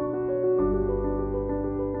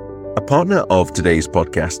 A partner of today's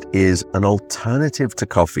podcast is an alternative to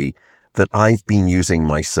coffee that I've been using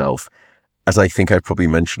myself. As I think I've probably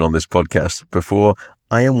mentioned on this podcast before,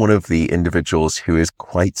 I am one of the individuals who is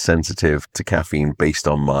quite sensitive to caffeine based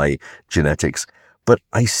on my genetics, but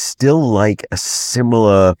I still like a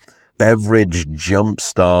similar beverage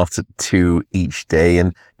jumpstart to each day.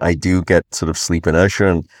 And I do get sort of sleep inertia,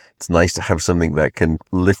 and it's nice to have something that can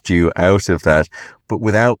lift you out of that, but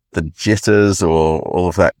without the jitters or all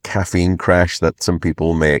of that caffeine crash that some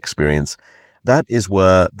people may experience. That is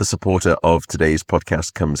where the supporter of today's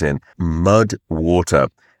podcast comes in, Mud Water,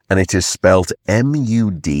 and it is spelled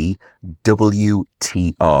MUDWTR.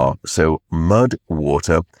 So Mud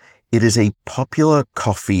Water. It is a popular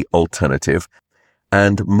coffee alternative,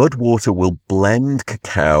 and Mud Water will blend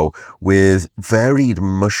cacao with varied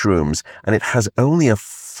mushrooms, and it has only a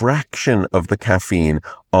fraction of the caffeine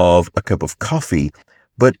of a cup of coffee,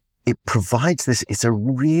 but it provides this, it's a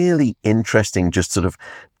really interesting, just sort of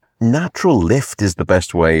natural lift is the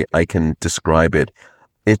best way I can describe it.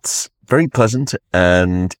 It's very pleasant,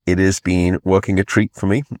 and it has been working a treat for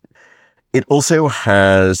me. It also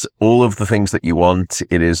has all of the things that you want.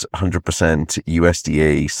 It is 100%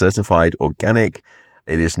 USDA certified organic.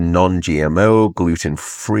 It is non-GMO,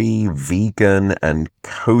 gluten-free, vegan, and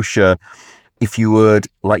kosher. If you would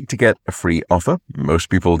like to get a free offer, most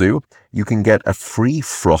people do, you can get a free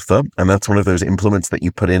frother, and that's one of those implements that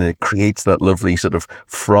you put in and it creates that lovely sort of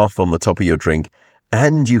froth on the top of your drink.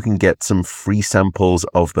 And you can get some free samples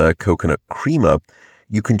of the coconut creamer.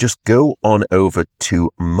 You can just go on over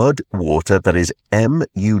to Mud Water, that is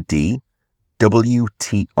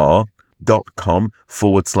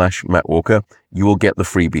MUDWTR.com/Matt Walker. You will get the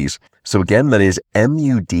freebies. So again, that is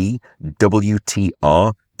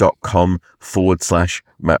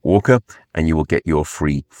MUDWTR.com/Matt Walker, and you will get your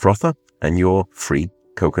free frother and your free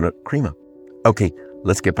coconut creamer. Okay,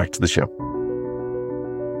 let's get back to the show.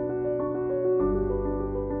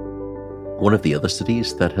 One of the other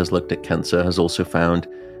studies that has looked at cancer has also found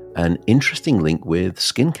an interesting link with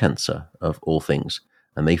skin cancer, of all things.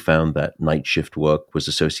 And they found that night shift work was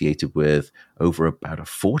associated with over about a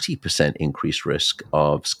 40% increased risk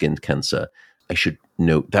of skin cancer. I should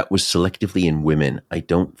note that was selectively in women. I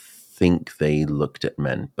don't think they looked at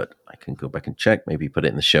men, but I can go back and check, maybe put it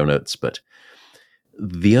in the show notes. But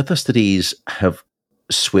the other studies have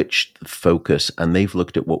switched focus, and they've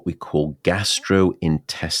looked at what we call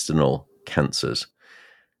gastrointestinal cancers.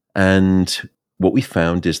 And what we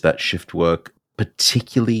found is that shift work,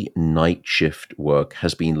 particularly night shift work,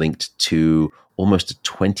 has been linked to almost a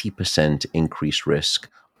 20% increased risk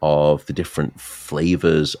of the different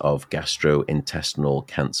flavors of gastrointestinal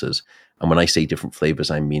cancers. And when I say different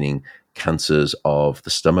flavors, I'm meaning cancers of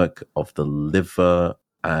the stomach, of the liver,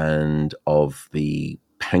 and of the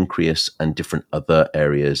pancreas, and different other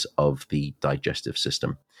areas of the digestive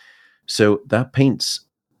system. So that paints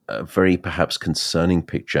a very perhaps concerning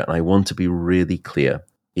picture. And I want to be really clear.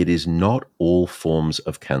 It is not all forms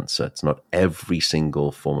of cancer. It's not every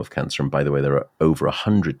single form of cancer. And by the way, there are over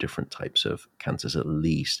 100 different types of cancers at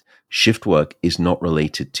least. Shift work is not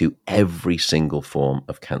related to every single form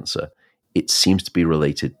of cancer. It seems to be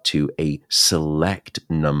related to a select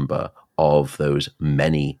number of those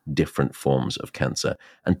many different forms of cancer.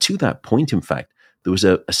 And to that point, in fact, there was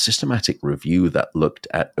a systematic review that looked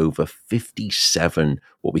at over 57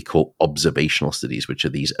 what we call observational studies, which are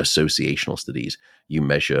these associational studies. You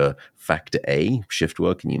measure factor A, shift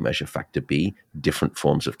work, and you measure factor B, different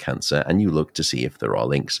forms of cancer, and you look to see if there are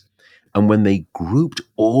links. And when they grouped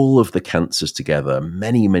all of the cancers together,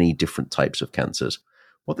 many, many different types of cancers,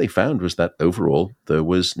 what they found was that overall there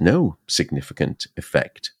was no significant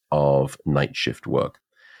effect of night shift work.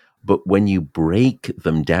 But when you break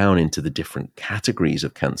them down into the different categories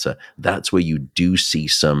of cancer, that's where you do see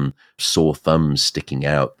some sore thumbs sticking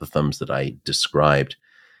out, the thumbs that I described.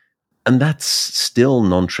 And that's still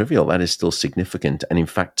non-trivial. That is still significant. And in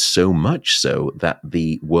fact, so much so that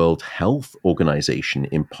the World Health Organization,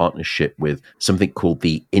 in partnership with something called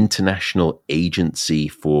the International Agency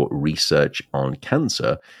for Research on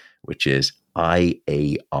Cancer, which is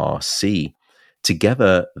IARC,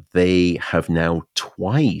 Together, they have now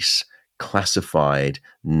twice classified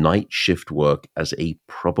night shift work as a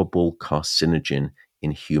probable carcinogen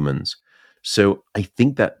in humans. So I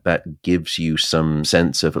think that that gives you some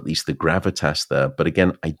sense of at least the gravitas there. But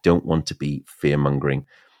again, I don't want to be fear-mongering.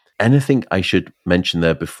 Anything I should mention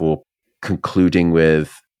there before concluding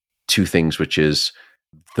with two things, which is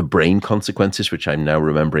the brain consequences, which I'm now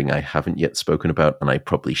remembering I haven't yet spoken about, and I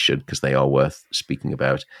probably should because they are worth speaking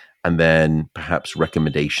about. And then perhaps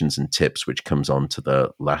recommendations and tips, which comes on to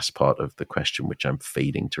the last part of the question, which I'm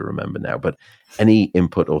fading to remember now. But any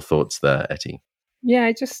input or thoughts there, Etty? Yeah,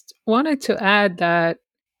 I just wanted to add that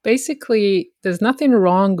basically there's nothing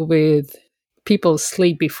wrong with people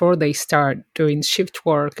sleep before they start doing shift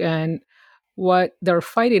work. And what they're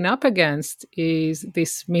fighting up against is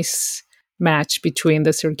this mismatch between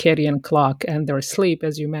the circadian clock and their sleep,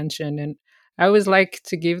 as you mentioned. And I always like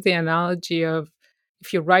to give the analogy of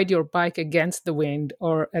if you ride your bike against the wind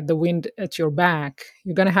or at the wind at your back,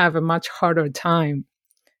 you're going to have a much harder time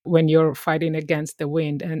when you're fighting against the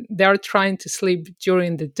wind. And they're trying to sleep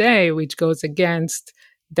during the day, which goes against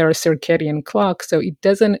their circadian clock. So it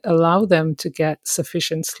doesn't allow them to get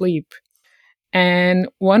sufficient sleep. And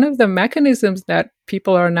one of the mechanisms that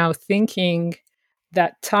people are now thinking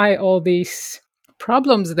that tie all these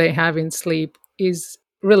problems they have in sleep is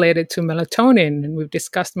related to melatonin. And we've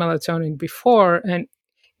discussed melatonin before, and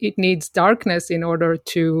it needs darkness in order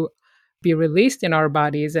to be released in our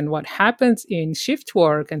bodies. And what happens in shift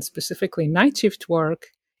work, and specifically night shift work,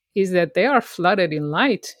 is that they are flooded in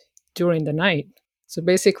light during the night. So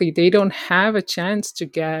basically, they don't have a chance to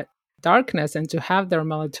get darkness and to have their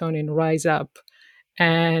melatonin rise up.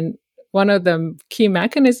 And one of the key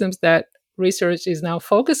mechanisms that research is now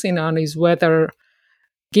focusing on is whether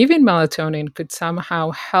giving melatonin could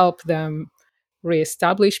somehow help them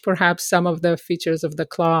reestablish perhaps some of the features of the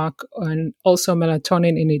clock. And also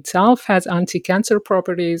melatonin in itself has anti-cancer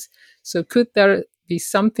properties. So could there be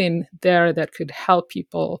something there that could help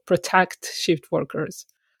people protect shift workers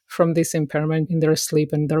from this impairment in their sleep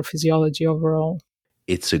and their physiology overall?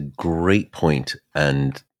 It's a great point.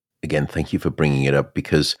 And again, thank you for bringing it up,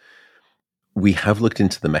 because we have looked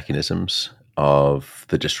into the mechanisms of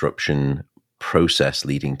the disruption process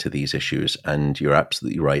leading to these issues. And you're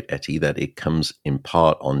absolutely right, Etty, that it comes in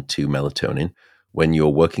part onto melatonin. When you're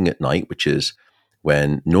working at night, which is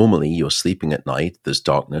when normally you're sleeping at night, there's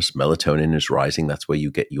darkness, melatonin is rising. That's where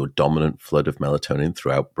you get your dominant flood of melatonin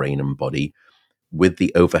throughout brain and body. With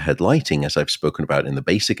the overhead lighting, as I've spoken about in the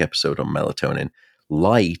basic episode on melatonin,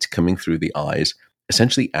 light coming through the eyes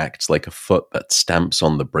essentially acts like a foot that stamps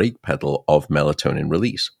on the brake pedal of melatonin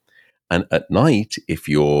release. And at night, if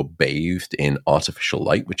you're bathed in artificial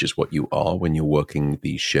light, which is what you are when you're working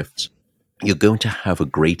these shifts, you're going to have a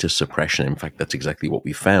greater suppression. In fact, that's exactly what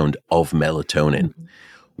we found of melatonin. Mm-hmm.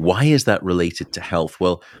 Why is that related to health?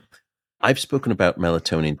 Well, I've spoken about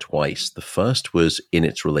melatonin twice. The first was in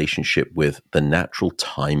its relationship with the natural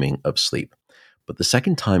timing of sleep. But the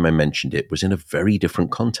second time I mentioned it was in a very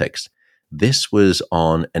different context. This was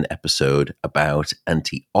on an episode about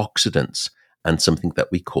antioxidants and something that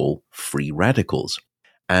we call free radicals.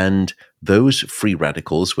 And those free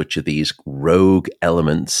radicals, which are these rogue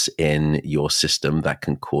elements in your system that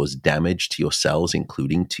can cause damage to your cells,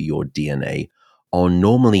 including to your DNA, are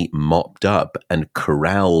normally mopped up and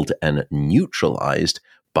corralled and neutralized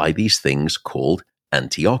by these things called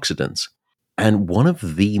antioxidants. And one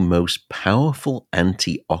of the most powerful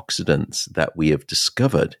antioxidants that we have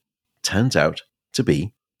discovered turns out to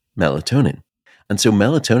be melatonin. And so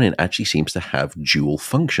melatonin actually seems to have dual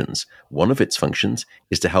functions. One of its functions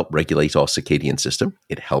is to help regulate our circadian system.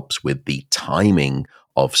 It helps with the timing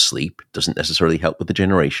of sleep. It doesn't necessarily help with the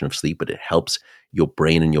generation of sleep, but it helps your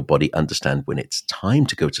brain and your body understand when it's time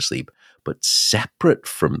to go to sleep. But separate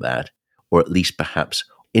from that, or at least perhaps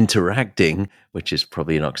interacting, which is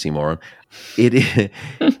probably an oxymoron, it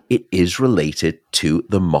is related to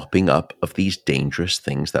the mopping up of these dangerous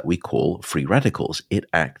things that we call free radicals. It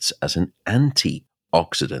acts as an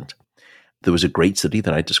antioxidant. There was a great study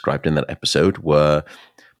that I described in that episode where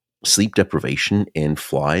sleep deprivation in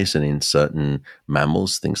flies and in certain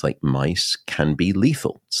mammals, things like mice, can be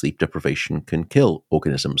lethal. Sleep deprivation can kill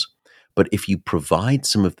organisms. But if you provide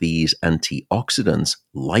some of these antioxidants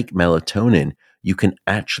like melatonin, you can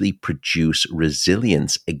actually produce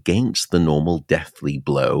resilience against the normal deathly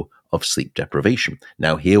blow of sleep deprivation.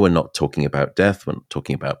 Now, here we're not talking about death, we're not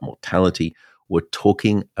talking about mortality, we're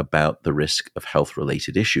talking about the risk of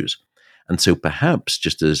health-related issues. And so perhaps,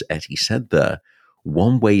 just as Etty said there,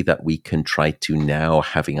 one way that we can try to now,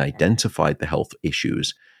 having identified the health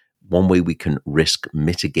issues, one way we can risk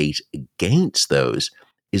mitigate against those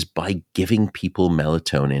is by giving people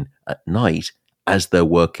melatonin at night as they're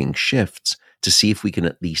working shifts to see if we can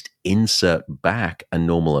at least insert back a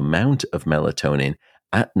normal amount of melatonin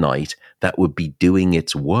at night that would be doing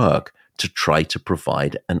its work to try to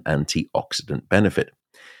provide an antioxidant benefit.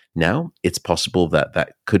 Now, it's possible that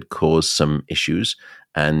that could cause some issues.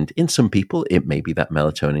 And in some people, it may be that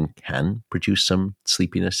melatonin can produce some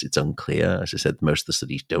sleepiness. It's unclear. As I said, most of the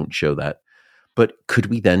studies don't show that. But could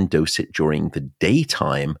we then dose it during the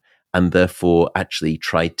daytime and therefore actually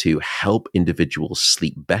try to help individuals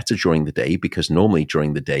sleep better during the day? Because normally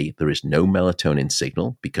during the day, there is no melatonin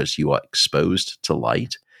signal because you are exposed to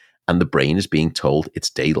light and the brain is being told it's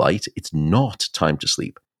daylight. It's not time to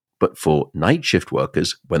sleep. But for night shift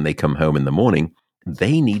workers, when they come home in the morning,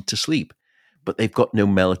 they need to sleep. But they've got no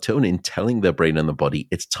melatonin telling their brain and the body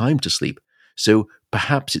it's time to sleep. So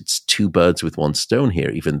perhaps it's two birds with one stone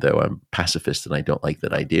here, even though I'm pacifist and I don't like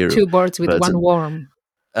that idea. Two birds with one worm.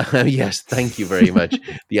 Yes, thank you very much.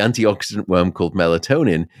 The antioxidant worm called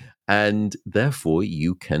melatonin. And therefore,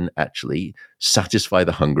 you can actually satisfy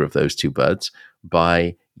the hunger of those two birds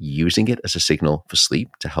by using it as a signal for sleep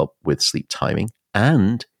to help with sleep timing.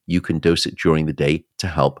 And you can dose it during the day to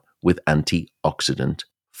help with antioxidant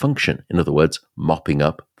function. In other words, mopping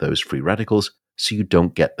up those free radicals so you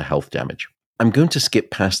don't get the health damage. I'm going to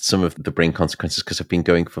skip past some of the brain consequences because I've been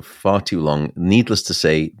going for far too long. Needless to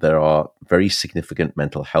say, there are very significant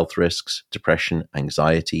mental health risks, depression,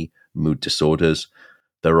 anxiety, mood disorders.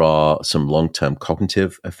 There are some long-term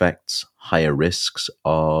cognitive effects, higher risks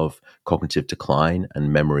of cognitive decline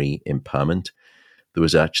and memory impairment. There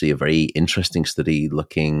was actually a very interesting study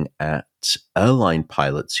looking at airline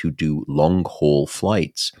pilots who do long-haul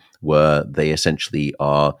flights, where they essentially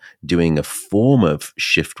are doing a form of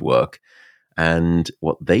shift work. And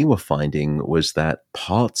what they were finding was that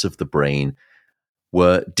parts of the brain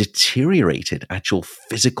were deteriorated, actual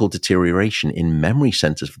physical deterioration in memory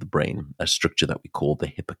centers of the brain, a structure that we call the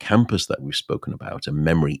hippocampus that we've spoken about, a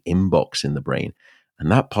memory inbox in the brain. And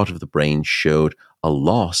that part of the brain showed a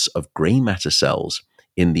loss of gray matter cells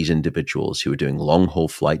in these individuals who were doing long-haul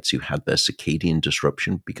flights, who had their circadian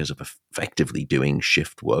disruption because of effectively doing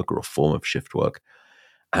shift work or a form of shift work.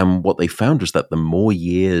 And what they found was that the more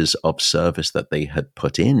years of service that they had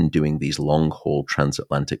put in doing these long-haul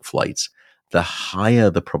transatlantic flights, the higher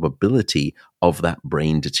the probability of that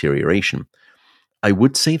brain deterioration. I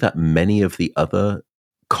would say that many of the other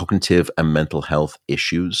cognitive and mental health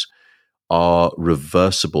issues are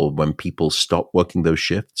reversible when people stop working those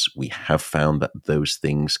shifts. We have found that those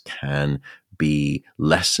things can be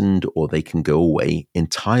lessened or they can go away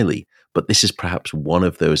entirely. But this is perhaps one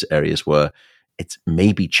of those areas where it's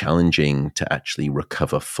maybe challenging to actually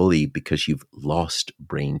recover fully because you've lost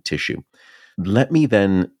brain tissue. Let me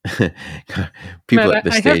then, people at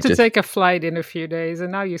this stage. I have to take a flight in a few days,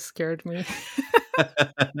 and now you scared me.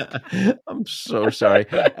 I'm so sorry.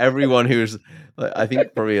 Everyone who's, I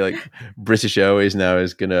think probably like British Airways now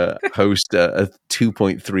is going to host a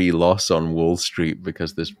 2.3 loss on Wall Street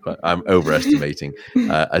because this, I'm overestimating,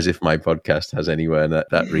 as if my podcast has anywhere in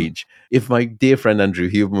that reach. If my dear friend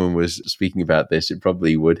Andrew Huberman was speaking about this, it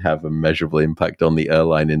probably would have a measurable impact on the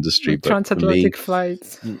airline industry. But transatlantic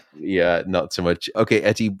flights. Yeah, not so much. Okay,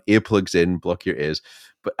 Etty, earplugs in, block your ears.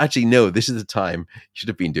 But actually, no, this is the time. You should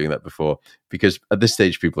have been doing that before, because at this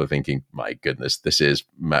stage, people are thinking, my goodness, this is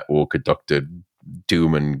Matt Walker, Dr.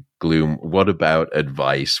 Doom and Gloom. What about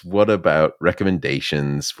advice? What about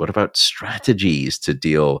recommendations? What about strategies to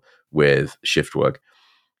deal with shift work?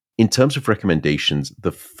 In terms of recommendations,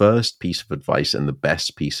 the first piece of advice and the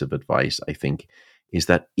best piece of advice, I think, is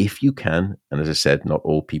that if you can, and as I said, not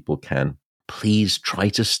all people can, please try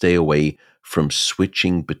to stay away from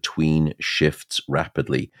switching between shifts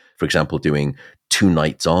rapidly. For example, doing 2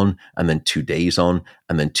 nights on and then 2 days on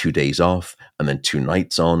and then 2 days off and then 2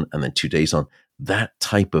 nights on and then 2 days on. That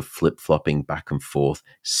type of flip-flopping back and forth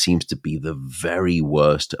seems to be the very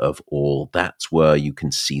worst of all. That's where you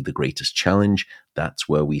can see the greatest challenge. That's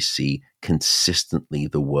where we see consistently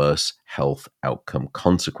the worst health outcome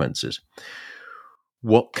consequences.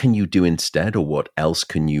 What can you do instead, or what else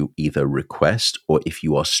can you either request, or if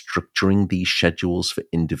you are structuring these schedules for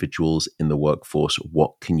individuals in the workforce,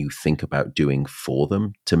 what can you think about doing for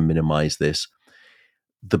them to minimize this?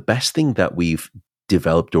 The best thing that we've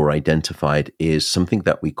developed or identified is something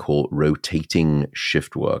that we call rotating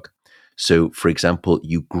shift work. So, for example,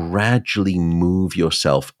 you gradually move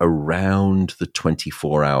yourself around the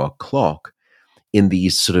 24-hour clock in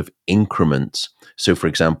these sort of increments. So, for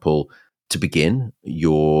example, to begin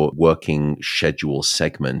your working schedule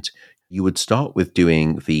segment, you would start with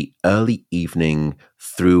doing the early evening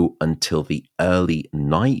through until the early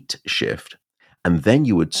night shift. And then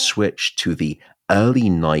you would switch to the early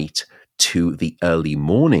night to the early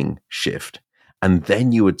morning shift. And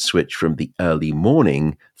then you would switch from the early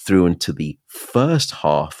morning through into the first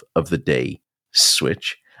half of the day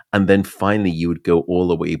switch. And then finally, you would go all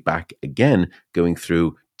the way back again, going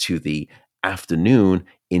through to the afternoon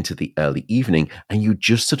into the early evening. And you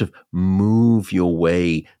just sort of move your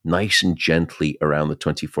way nice and gently around the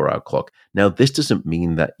 24-hour clock. Now, this doesn't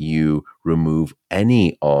mean that you remove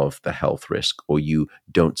any of the health risk or you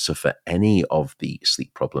don't suffer any of the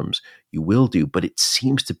sleep problems. You will do, but it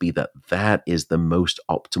seems to be that that is the most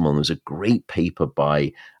optimal. And there's a great paper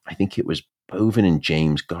by, I think it was Bovin and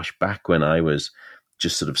James, gosh, back when I was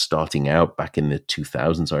just sort of starting out back in the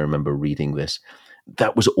 2000s, I remember reading this.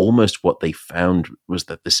 That was almost what they found, was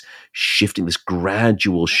that this shifting, this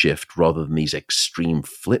gradual shift rather than these extreme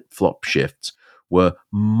flip-flop shifts, were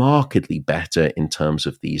markedly better in terms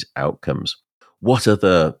of these outcomes. What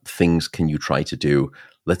other things can you try to do?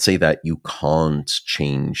 Let's say that you can't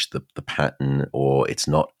change the pattern or it's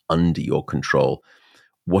not under your control.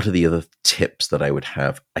 What are the other tips that I would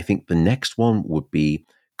have? I think the next one would be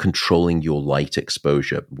controlling your light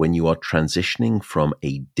exposure. When you are transitioning from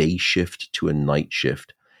a day shift to a night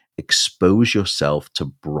shift, expose yourself to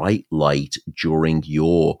bright light during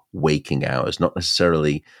your waking hours, not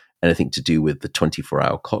necessarily anything to do with the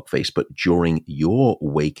 24-hour clock face, but during your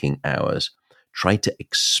waking hours. Try to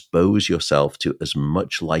expose yourself to as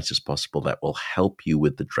much light as possible. That will help you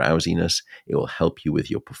with the drowsiness. It will help you with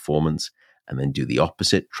your performance. And then do the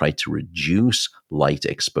opposite. Try to reduce light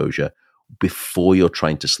exposure before you're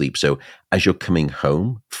trying to sleep. So as you're coming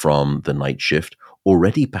home from the night shift,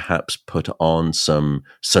 already perhaps put on some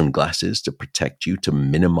sunglasses to protect you, to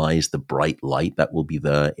minimize the bright light that will be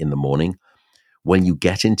there in the morning. When you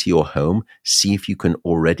get into your home, see if you can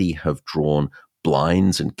already have drawn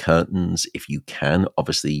blinds and curtains. If you can,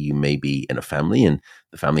 obviously you may be in a family and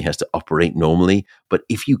the family has to operate normally, but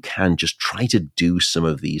if you can, just try to do some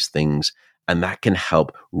of these things. And that can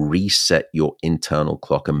help reset your internal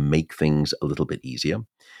clock and make things a little bit easier.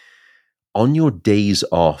 On your days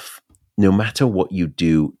off, no matter what you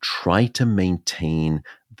do, try to maintain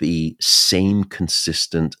the same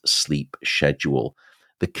consistent sleep schedule.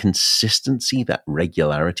 The consistency, that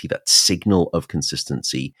regularity, that signal of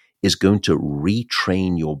consistency is going to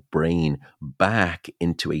retrain your brain back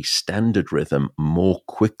into a standard rhythm more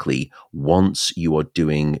quickly once you are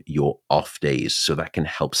doing your off days. So that can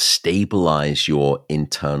help stabilize your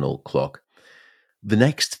internal clock. The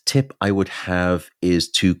next tip I would have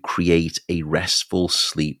is to create a restful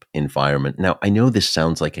sleep environment. Now, I know this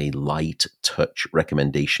sounds like a light touch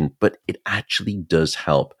recommendation, but it actually does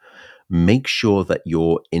help. Make sure that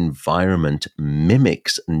your environment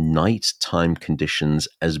mimics nighttime conditions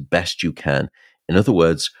as best you can. In other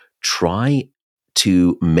words, try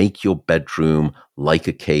to make your bedroom like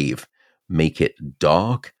a cave. Make it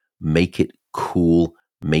dark, make it cool,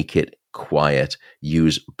 make it quiet.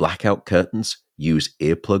 Use blackout curtains, use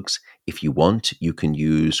earplugs. If you want, you can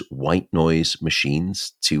use white noise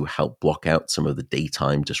machines to help block out some of the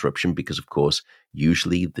daytime disruption because, of course,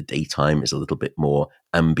 usually the daytime is a little bit more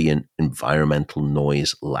ambient environmental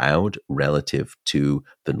noise loud relative to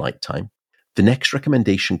the nighttime. The next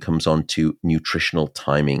recommendation comes on to nutritional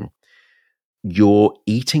timing. Your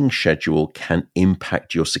eating schedule can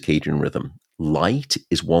impact your circadian rhythm. Light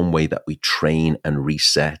is one way that we train and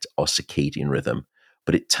reset our circadian rhythm.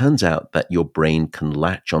 But it turns out that your brain can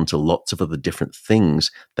latch onto lots of other different things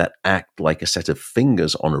that act like a set of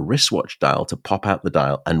fingers on a wristwatch dial to pop out the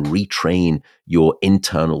dial and retrain your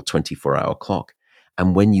internal 24-hour clock.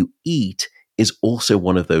 And when you eat is also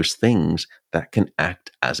one of those things that can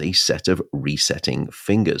act as a set of resetting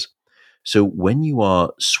fingers. So when you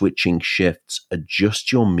are switching shifts,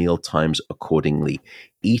 adjust your meal times accordingly.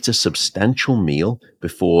 Eat a substantial meal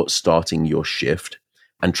before starting your shift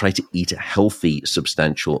and try to eat a healthy,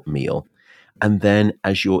 substantial meal. And then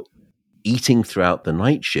as you're eating throughout the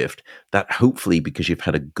night shift, that hopefully, because you've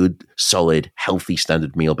had a good, solid, healthy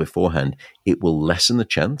standard meal beforehand, it will lessen the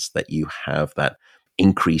chance that you have that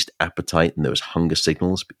increased appetite and those hunger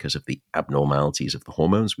signals because of the abnormalities of the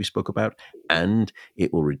hormones we spoke about. And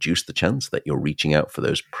it will reduce the chance that you're reaching out for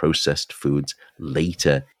those processed foods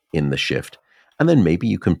later in the shift. And then maybe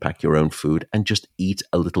you can pack your own food and just eat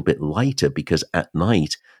a little bit lighter because at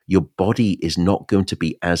night, your body is not going to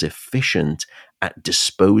be as efficient at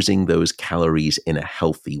disposing those calories in a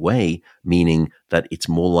healthy way, meaning that it's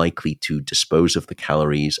more likely to dispose of the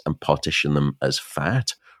calories and partition them as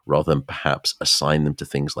fat rather than perhaps assign them to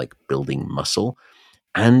things like building muscle.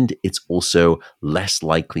 And it's also less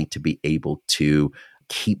likely to be able to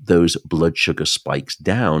keep those blood sugar spikes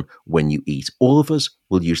down when you eat. All of us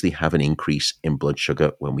will usually have an increase in blood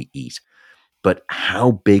sugar when we eat. But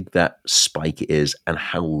how big that spike is and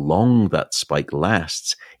how long that spike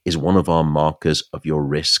lasts is one of our markers of your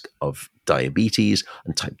risk of diabetes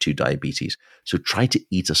and type 2 diabetes. So try to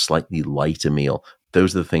eat a slightly lighter meal.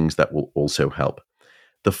 Those are the things that will also help.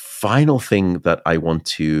 The final thing that I want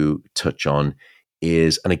to touch on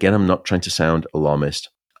is, and again, I'm not trying to sound alarmist,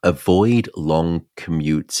 avoid long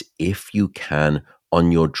commutes if you can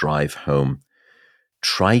on your drive home.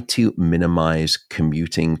 Try to minimize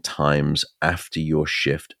commuting times after your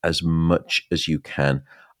shift as much as you can.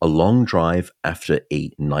 A long drive after a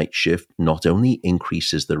night shift not only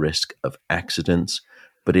increases the risk of accidents,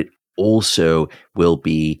 but it also will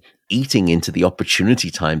be eating into the opportunity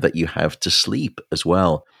time that you have to sleep as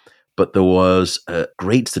well. But there was a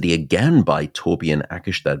great study again by Torbjörn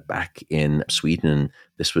Ackerstad back in Sweden.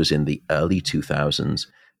 This was in the early 2000s.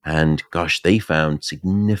 And gosh, they found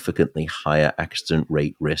significantly higher accident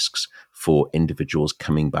rate risks for individuals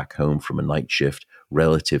coming back home from a night shift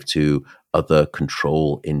relative to other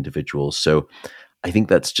control individuals. So I think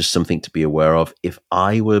that's just something to be aware of. If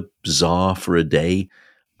I were czar for a day,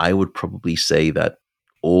 I would probably say that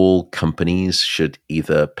all companies should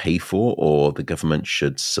either pay for or the government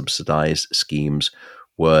should subsidize schemes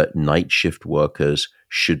where night shift workers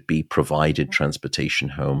should be provided transportation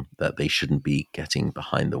home, that they shouldn't be getting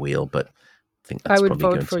behind the wheel. But I think that's I would probably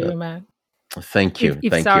vote going for to... you, Matt. Thank you.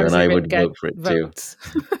 If Thank you. And I would vote for it votes.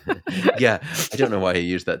 too. Yeah, I don't know why I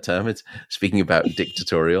used that term. It's speaking about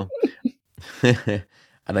dictatorial.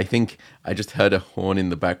 And I think I just heard a horn in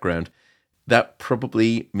the background. That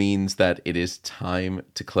probably means that it is time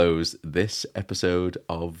to close this episode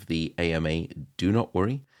of the AMA. Do not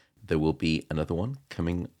worry. There will be another one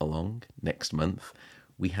coming along next month.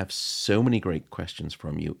 We have so many great questions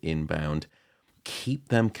from you inbound. Keep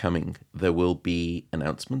them coming. There will be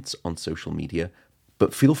announcements on social media,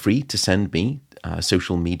 but feel free to send me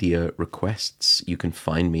social media requests. You can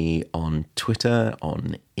find me on Twitter,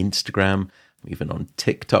 on Instagram, even on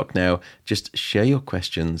TikTok now. Just share your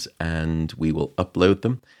questions and we will upload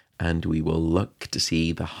them, and we will look to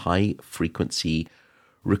see the high frequency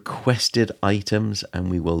requested items,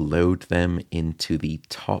 and we will load them into the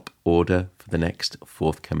top order for the next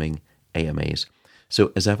forthcoming AMAs.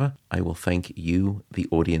 So as ever, I will thank you, the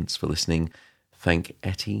audience, for listening. Thank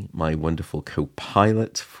Etty, my wonderful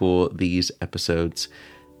co-pilot, for these episodes,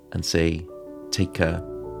 and say take care.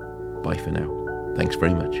 Bye for now. Thanks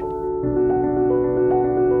very much.